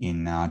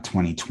 in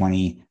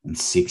 2020, and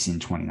 6 in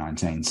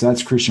 2019. So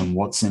that's Christian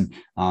Watson.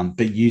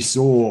 But you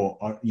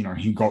saw,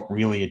 he got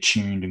really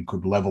attuned and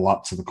could level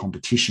up to the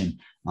competition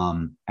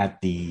at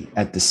the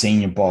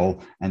Senior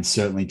Bowl, and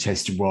certainly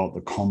tested well at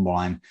the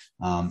Combine.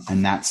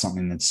 And that's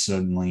something that's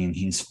certainly in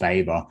his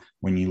favor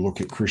when you look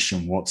at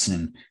Christian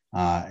Watson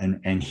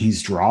and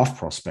his draft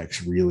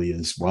prospects really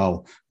as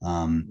well.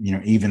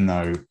 Even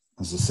though,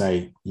 as I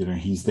say,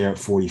 he's there at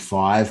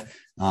 45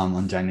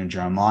 on Daniel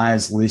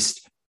Jeremiah's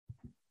list,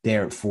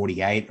 there at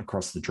 48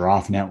 across the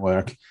Draft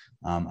Network.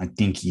 I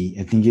think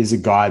he's a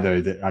guy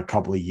though that a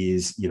couple of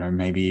years,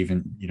 maybe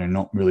even,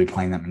 not really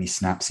playing that many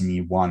snaps in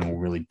year one will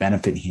really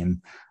benefit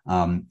him.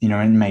 And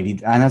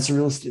that's a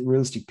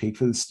realistic pick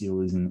for the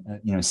Steelers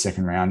in,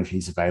 second round if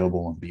he's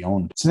available and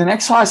beyond. So the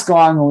next highest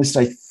guy on the list,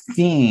 I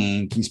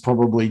think, is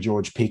probably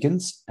George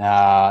Pickens.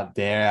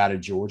 They're out of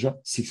Georgia,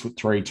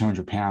 6'3",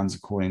 200 pounds,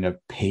 according to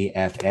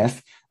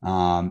PFF.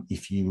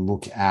 If you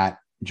look at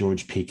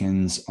George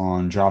Pickens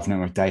on Draft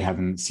Network, they have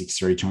him at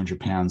 6'3", 200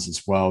 pounds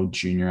as well,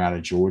 junior out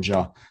of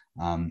Georgia.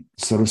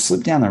 Sort of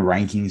slipped down the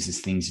rankings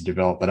as things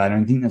develop, but I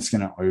don't think that's going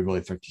to overly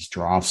affect his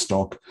draft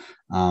stock.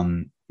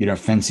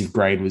 Offensive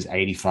grade was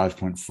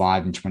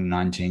 85.5 in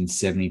 2019,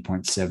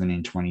 70.7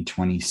 in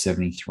 2020,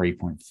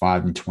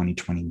 73.5 in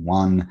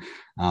 2021.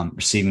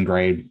 Receiving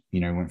grade,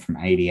 went from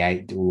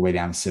 88 all the way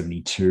down to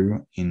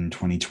 72 in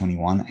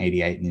 2021,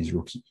 88 in his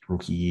rookie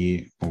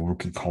year or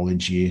rookie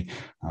college year,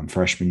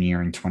 freshman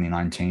year in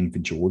 2019 for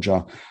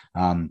Georgia.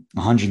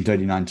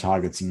 139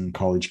 targets in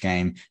college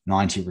game,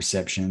 90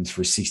 receptions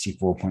for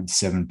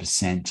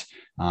 64.7%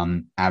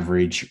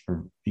 average,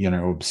 or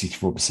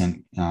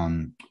 64%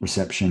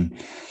 receptions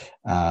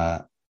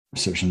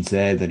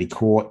there that he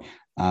caught.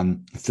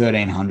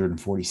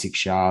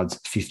 1,346 yards,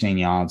 15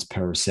 yards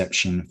per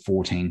reception,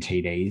 14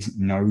 TDs,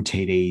 no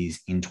TDs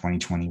in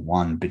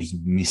 2021, but he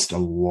missed a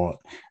lot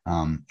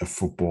of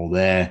football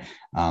there.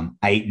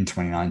 8 in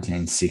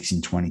 2019, 6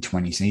 in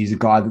 2020. So he's a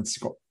guy that's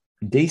got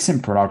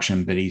decent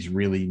production, but he's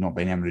really not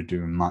been able to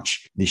do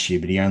much this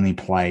year. But he only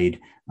played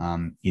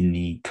in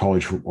the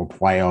college football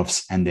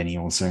playoffs, and then he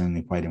also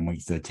only played in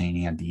week 13.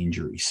 He had the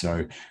injury.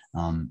 So,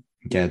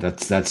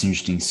 that's an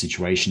interesting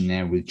situation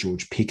there with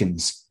George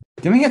Pickens.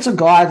 Then we get to a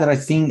guy that I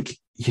think,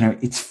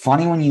 it's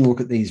funny when you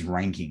look at these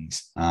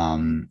rankings.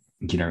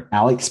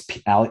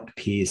 Alec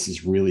Pierce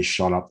has really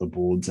shot up the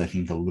boards, I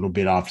think, a little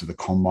bit after the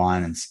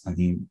combine, and I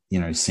think,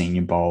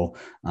 Senior Bowl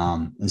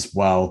as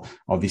well.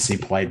 Obviously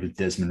played with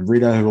Desmond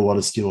Ridder, who a lot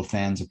of Steeler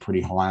fans are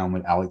pretty high on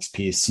with Alex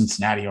Pierce.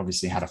 Cincinnati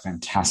obviously had a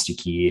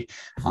fantastic year.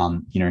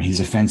 His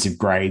offensive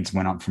grades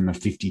went up from a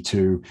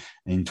 52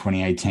 in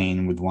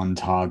 2018 with one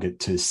target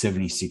to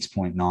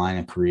 76.9,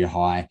 a career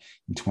high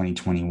in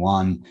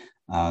 2021.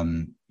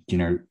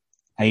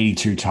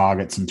 82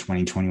 targets in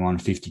 2021,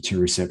 52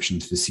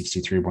 receptions for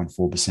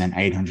 63.4%,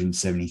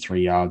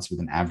 873 yards with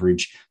an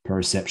average per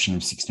reception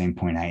of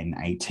 16.8 and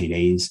 8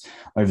 TDs.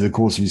 Over the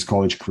course of his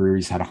college career,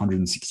 he's had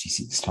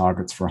 166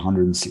 targets for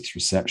 106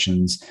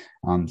 receptions.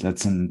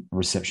 That's a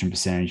reception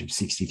percentage of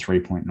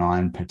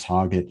 63.9 per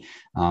target,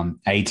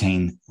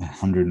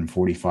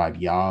 1,845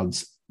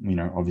 yards.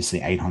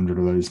 Obviously 800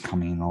 of those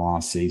coming in the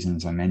last season,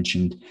 as I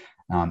mentioned.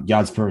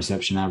 Yards per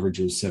reception average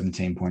was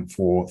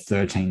 17.4,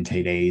 13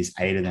 TDs,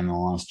 8 of them in the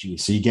last year.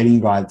 So you're getting a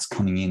guy that's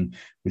coming in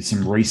with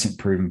some recent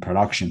proven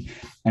production.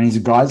 And he's a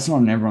guy that's not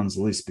on everyone's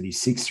list, but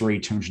he's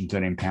 6'3",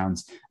 213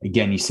 pounds.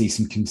 Again, you see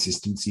some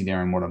consistency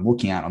there in what I'm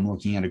looking at. I'm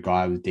looking at a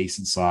guy with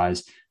decent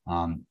size,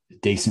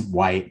 decent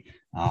weight.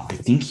 I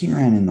think he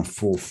ran in the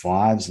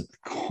 4.5s at the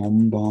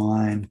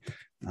combine.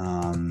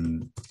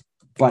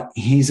 But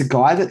he's a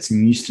guy that's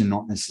used to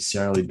not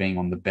necessarily being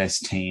on the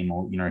best team,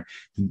 or,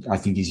 I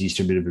think he's used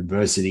to a bit of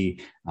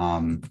adversity.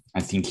 I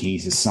think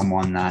he's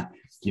someone that,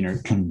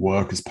 can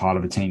work as part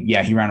of a team.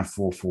 Yeah, he ran a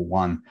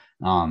 4.41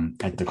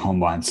 at the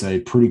combine. So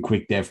pretty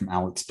quick there from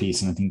Alex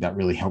Pierce. And I think that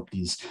really helped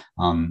his,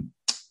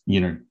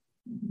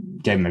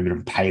 gave him a bit of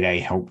a payday,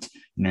 helped,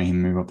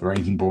 him move up the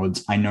ranking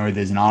boards. I know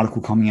there's an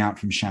article coming out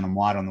from Shannon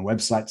White on the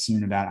website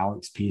soon about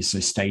Alex Pierce, so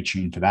stay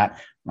tuned for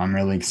that. I'm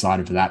really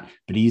excited for that.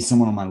 But he is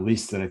someone on my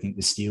list that I think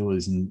the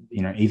Steelers, and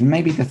even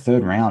maybe the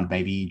third round,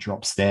 maybe he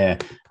drops there.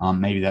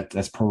 Maybe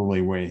that's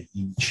probably where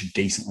he should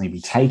decently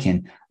be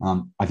taken.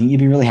 I think you'd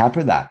be really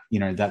happy with that.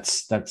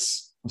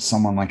 That's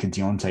someone like a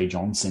Deontay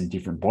Johnson,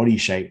 different body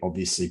shape,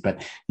 obviously,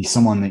 but he's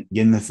someone that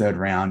in the third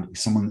round,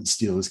 someone that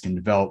Steelers can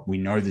develop. We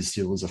know the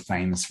Steelers are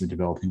famous for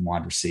developing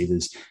wide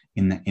receivers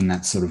in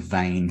that sort of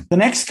vein. The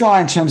next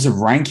guy in terms of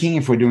ranking,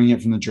 if we're doing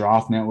it from the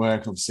Draft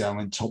Network, obviously I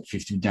went top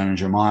 50 with Daniel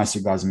Jeremiah,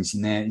 so guys are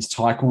missing there, is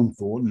Tyquan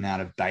Thornton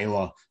out of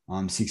Baylor,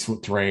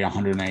 6'3",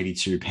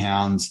 182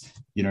 pounds,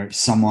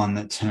 someone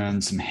that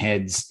turned some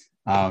heads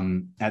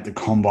at the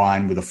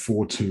combine with a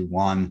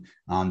 4.21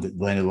 that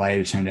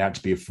later turned out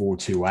to be a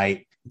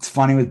 4.28. It's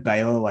funny with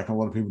Baylor, like a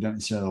lot of people don't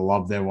necessarily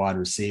love their wide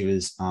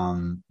receivers,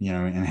 and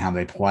how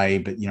they play,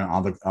 but,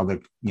 other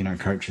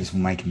coaches will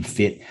make them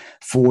fit.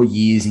 4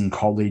 years in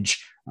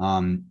college,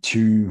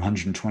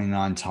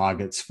 229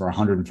 targets for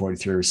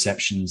 143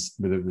 receptions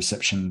with a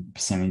reception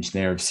percentage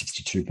there of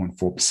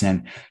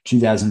 62.4%,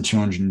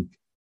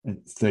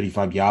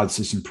 2,235 yards,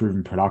 so some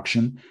proven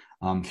production,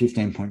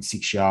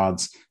 15.6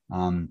 yards,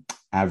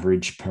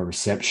 average per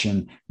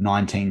reception,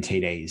 19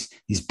 TDs.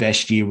 His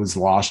best year was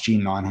last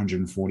year,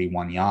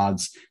 941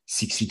 yards,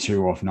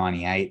 62 off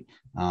 98.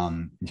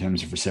 In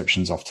terms of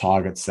receptions off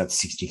targets,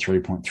 that's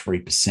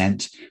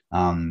 63.3%.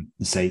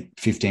 Say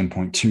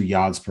 15.2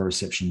 yards per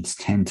reception,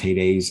 10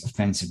 TDs,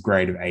 offensive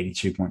grade of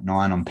 82.9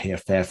 on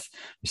PFF,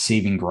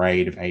 receiving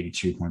grade of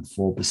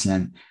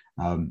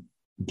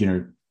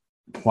 82.4%.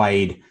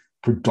 Played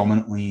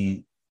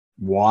predominantly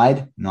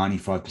wide.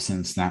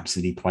 95% of snaps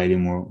that he played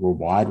in were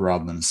wide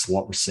rather than a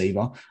slot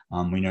receiver.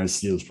 We know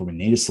Steelers probably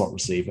need a slot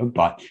receiver,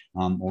 but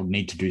or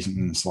need to do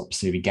something in the slot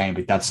receiver game,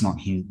 but that's not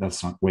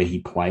where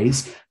he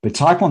plays. But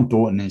Tyquan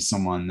Thornton is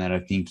someone that I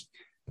think,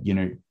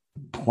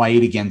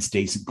 played against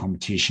decent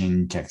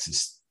competition,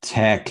 Texas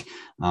Tech,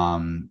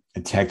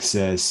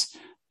 Texas,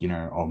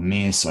 Ole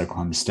Miss,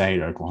 Oklahoma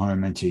State,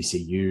 Oklahoma,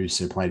 TCU,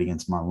 so played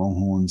against my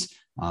Longhorns.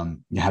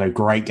 He had a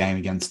great game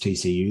against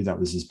TCU. That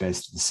was his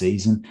best of the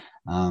season.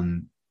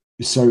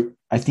 So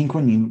I think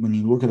when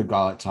you look at a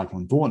guy like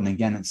Tyquan Thornton,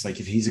 again, it's like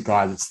if he's a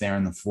guy that's there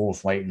in the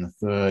fourth, late in the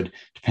third,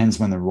 depends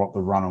when the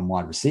run on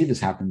wide receivers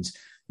happens.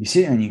 You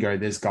sit there and you go,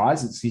 there's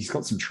guys, he's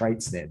got some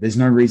traits there. There's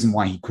no reason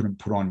why he couldn't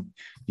put on,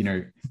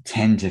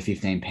 10 to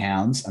 15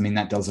 pounds. I mean,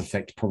 that does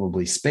affect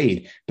probably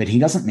speed, but he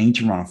doesn't need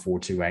to run a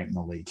 4.28 in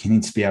the league. He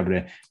needs to be able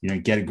to,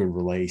 get a good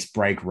release,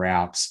 break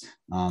routes,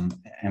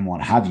 and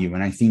what have you.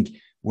 And I think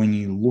when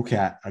you look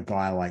at a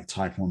guy like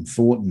Tyquan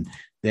Thornton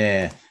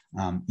there,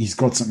 he's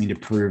got something to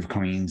prove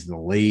coming into the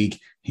league.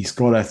 He's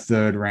got a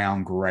third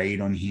round grade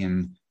on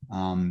him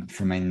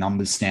from a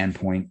numbers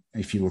standpoint.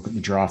 If you look at the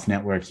Draft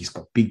Network, he's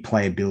got big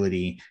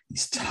playability.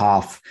 He's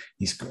tough.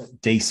 He's got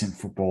decent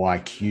football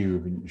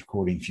IQ,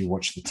 according if you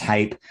watch the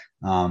tape.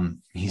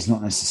 He's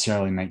not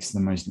necessarily makes the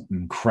most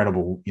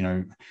incredible,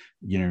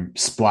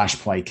 splash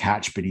play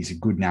catch, but he's a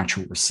good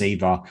natural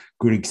receiver,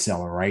 good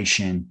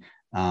acceleration.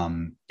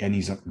 And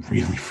he's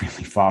really,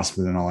 really fast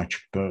with an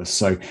electric burst.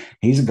 So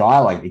he's a guy,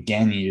 like,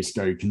 again, you just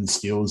go, can the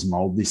Steelers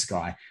mold this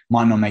guy?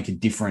 Might not make a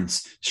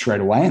difference straight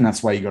away. And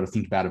that's why you got to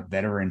think about a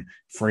veteran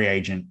free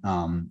agent,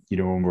 or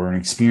an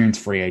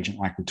experienced free agent,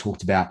 like we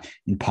talked about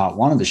in part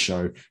 1 of the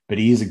show. But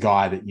he is a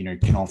guy that,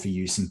 can offer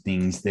you some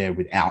things there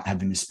without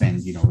having to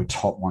spend,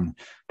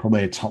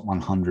 probably a top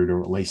 100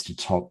 or at least a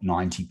top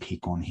 90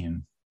 pick on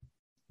him.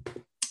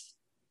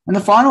 And the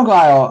final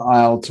guy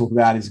I'll talk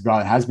about is a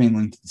guy that has been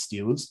linked to the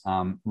Steelers.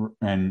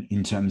 And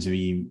in terms of,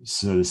 he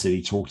sort of said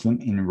he talked to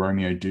them, in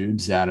Romeo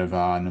Doubs out of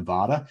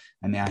Nevada.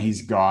 And now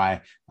he's a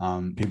guy,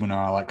 people know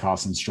I like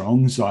Carson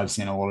Strong. So I've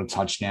seen a lot of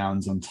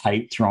touchdowns on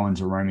tape thrown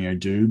to Romeo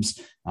Doubs.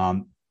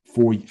 4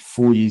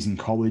 years in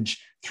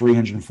college,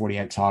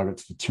 348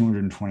 targets for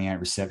 228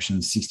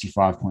 receptions,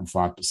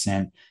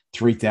 65.5%,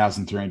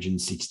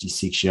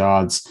 3,366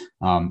 yards,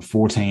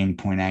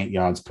 14.8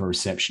 yards per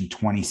reception,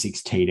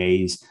 26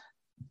 TDs.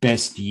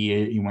 Best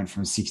year, he went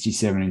from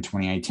 67 in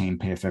 2018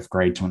 PFF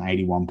grade to an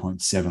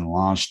 81.7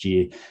 last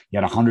year. He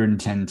had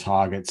 110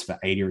 targets for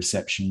 80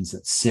 receptions.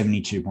 That's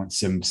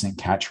 72.7%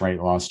 catch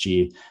rate last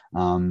year.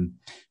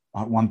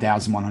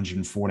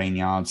 1,114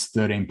 yards,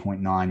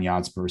 13.9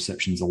 yards per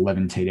receptions,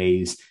 11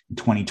 TDs. In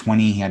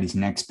 2020, he had his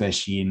next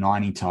best year,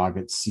 90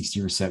 targets,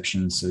 60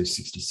 receptions, so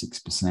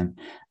 66%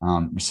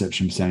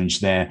 reception percentage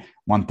there.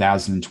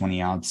 1,020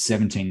 yards,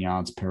 17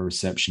 yards per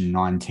reception,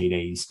 9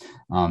 TDs.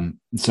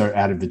 So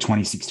out of the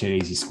 26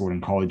 TDs he scored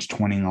in college,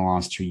 20 in the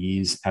last 2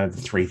 years, out of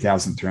the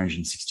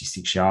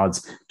 3,366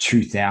 yards,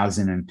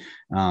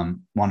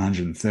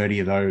 2,130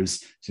 of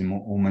those, so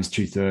almost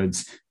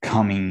 2/3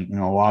 coming in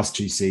the last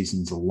 2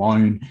 seasons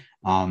alone,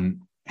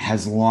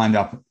 has lined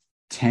up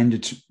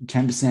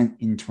 10%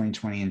 in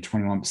 2020 and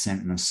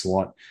 21% in the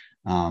slot.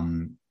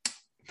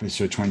 For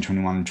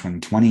 2021 and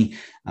 2020,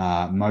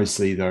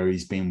 mostly though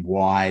he's been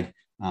wide.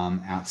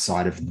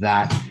 Outside of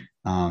that,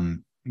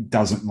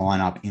 hasn't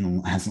lined up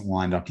in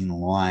the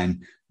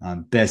line.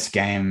 Best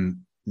game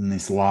in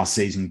this last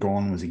season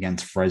gone was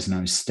against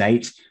Fresno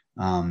State.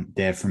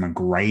 There from a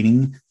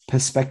grading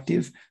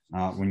perspective,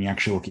 when you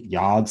actually look at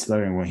yards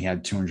though, and where he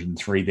had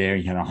 203 there,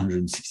 he had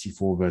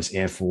 164 versus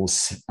Air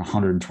Force,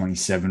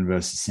 127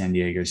 versus San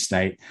Diego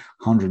State,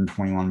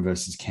 121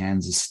 versus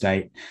Kansas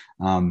State.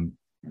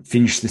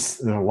 Finished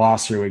the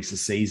last 3 weeks of the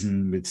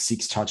season with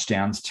 6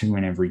 touchdowns, 2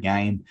 in every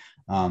game.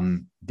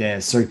 There,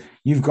 so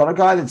you've got a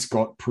guy that's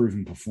got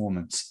proven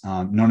performance.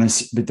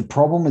 But the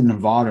problem with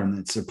Nevada, and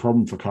it's a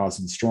problem for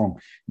Carson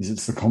Strong, is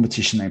it's the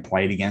competition they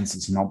played against.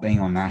 It's not being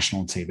on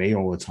national TV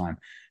all the time.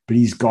 But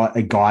he's got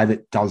a guy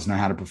that does know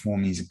how to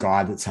perform. He's a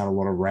guy that's had a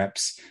lot of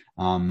reps.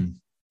 From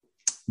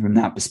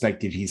that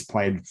perspective, he's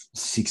played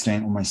almost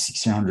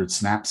 1,600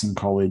 snaps in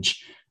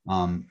college.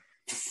 Almost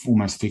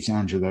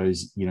 1,500 of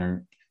those,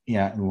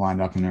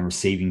 lined up in a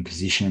receiving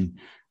position.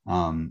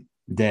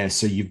 There,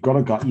 so you've got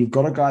a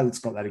guy that's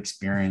got that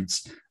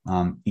experience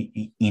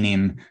in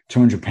him.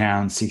 200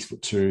 pounds,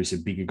 6'2", so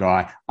bigger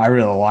guy. I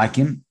really like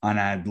him, and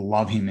I'd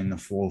love him in the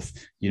 4th.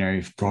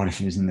 If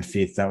he was in the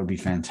 5th, that would be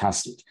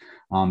fantastic.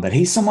 But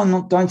he's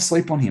someone, don't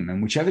sleep on him,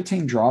 and whichever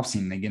team drafts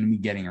him, they're going to be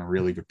getting a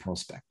really good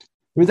prospect.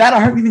 With that,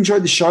 I hope you've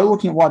enjoyed the show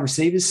looking at wide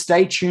receivers.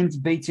 Stay tuned for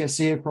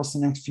BTSC across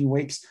the next few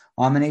weeks.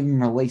 I might even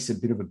release a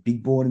bit of a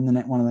big board in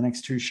one of the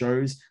next 2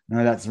 shows. I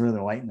know that's really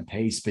late in the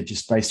piece, but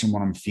just based on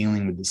what I'm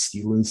feeling with the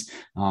Steelers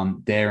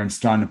there, and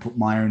starting to put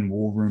my own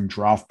War Room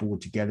draft board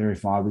together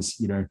if I was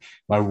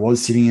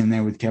sitting in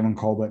there with Kevin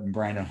Colbert and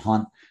Brandon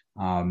Hunt.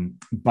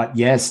 But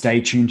yeah,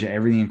 stay tuned to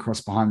everything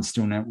across Behind the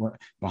Steel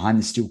Network, Behind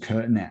the Steel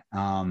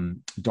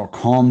Curtain.com,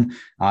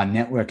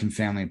 network and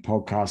family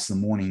podcasts, the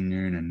morning,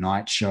 noon, and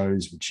night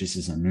shows, which this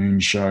is a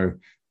noon show.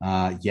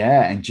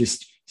 And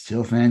just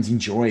Steel fans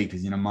enjoy,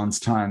 because in a month's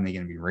time, they're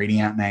going to be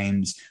reading out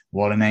names, a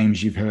lot of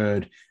names you've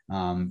heard.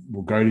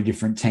 We'll go to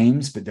different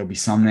teams, but there'll be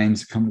some names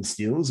that come to the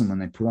Steelers, and when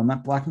they put on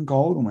that black and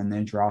gold and when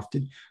they're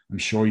drafted, I'm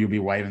sure you'll be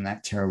waving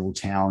that terrible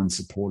towel in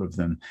support of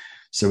them.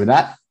 So with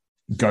that,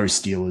 go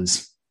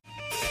Steelers.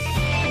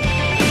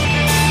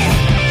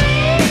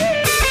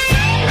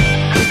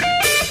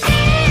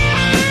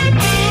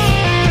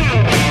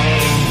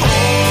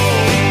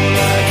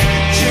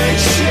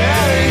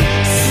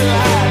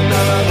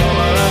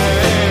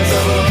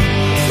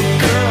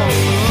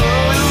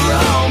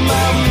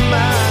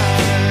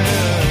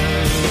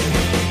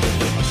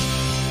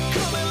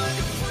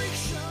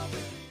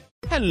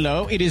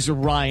 Hello, it is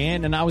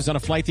Ryan, and I was on a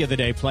flight the other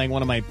day playing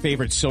one of my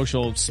favorite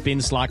social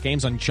spin slot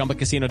games on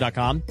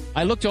ChumbaCasino.com.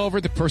 I looked over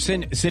at the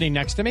person sitting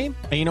next to me, and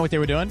you know what they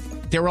were doing?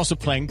 They were also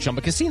playing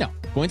Chumba Casino.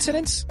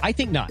 Coincidence? I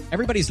think not.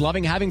 Everybody's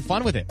loving having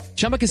fun with it.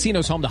 Chumba Casino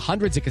is home to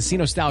hundreds of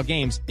casino-style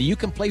games that you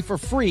can play for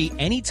free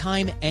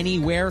anytime,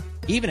 anywhere,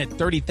 even at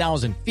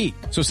 30,000 feet.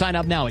 So sign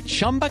up now at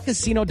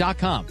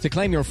ChumbaCasino.com to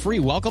claim your free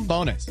welcome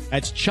bonus.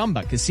 That's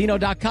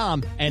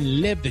ChumbaCasino.com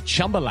and live the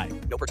Chumba life.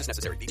 No purchase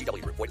necessary.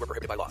 VGW. Void where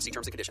prohibited by law. See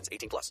terms and conditions.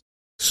 18+.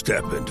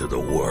 Step into the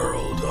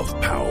world of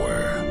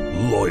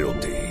power,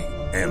 loyalty,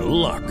 and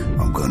luck.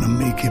 I'm going to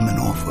make him an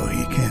offer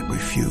he can't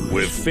refuse.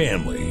 With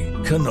family,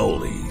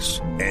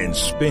 cannolis, and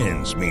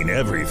spins mean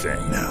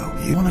everything. Now,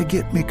 you want to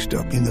get mixed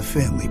up in the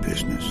family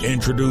business.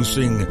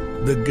 Introducing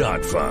The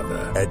Godfather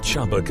at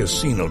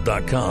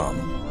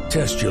ChumbaCasino.com.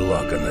 Test your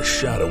luck in the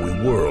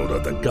shadowy world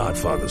of The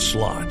Godfather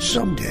slot.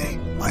 Someday,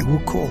 I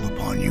will call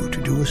upon you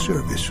to do a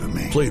service for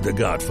me. Play The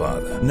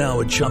Godfather now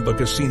at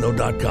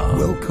ChumbaCasino.com.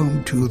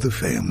 Welcome to the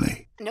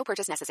family. No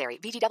purchase necessary.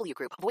 VGW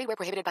Group. Void where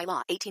prohibited by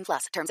law.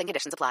 18+. Terms and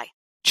conditions apply.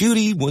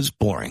 Judy was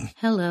boring.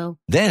 Hello.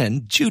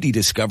 Then Judy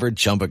discovered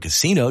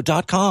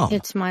ChumbaCasino.com.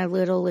 It's my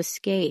little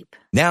escape.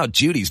 Now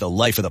Judy's the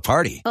life of the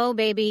party. Oh,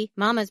 baby,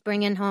 mama's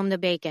bringing home the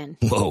bacon.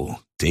 Whoa,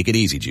 take it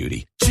easy,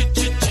 Judy.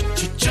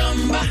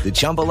 The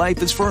Chumba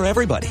life is for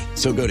everybody.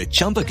 So go to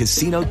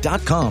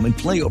ChumbaCasino.com and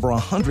play over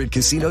 100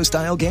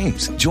 casino-style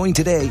games. Join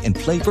today and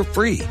play for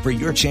free for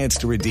your chance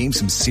to redeem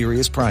some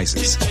serious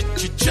prizes.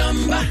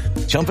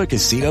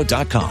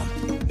 ChumbaCasino.com.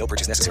 No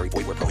purchase necessary.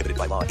 Void where prohibited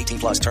by law.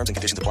 18+. Terms and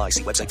conditions apply.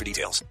 See website for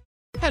details.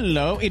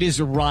 Hello, it is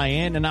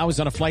Ryan, and I was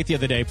on a flight the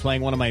other day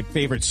playing one of my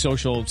favorite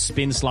social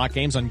spin slot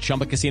games on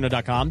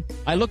ChumbaCasino.com.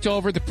 I looked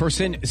over the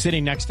person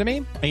sitting next to me,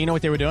 and you know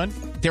what they were doing?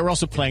 They were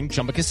also playing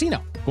Chumba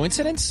Casino.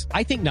 Coincidence?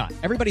 I think not.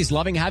 Everybody's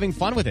loving having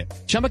fun with it.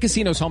 Chumba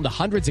Casino is home to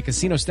hundreds of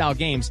casino-style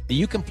games that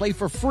you can play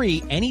for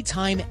free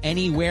anytime,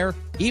 anywhere,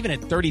 even at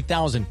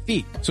 30,000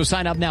 feet. So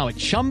sign up now at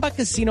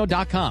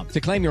ChumbaCasino.com to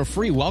claim your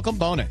free welcome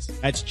bonus.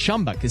 That's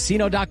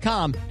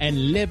ChumbaCasino.com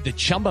and live the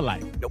Chumba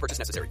life. No purchase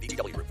necessary.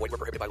 VGW Group. Void where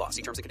prohibited by law.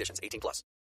 See terms and conditions. 18+.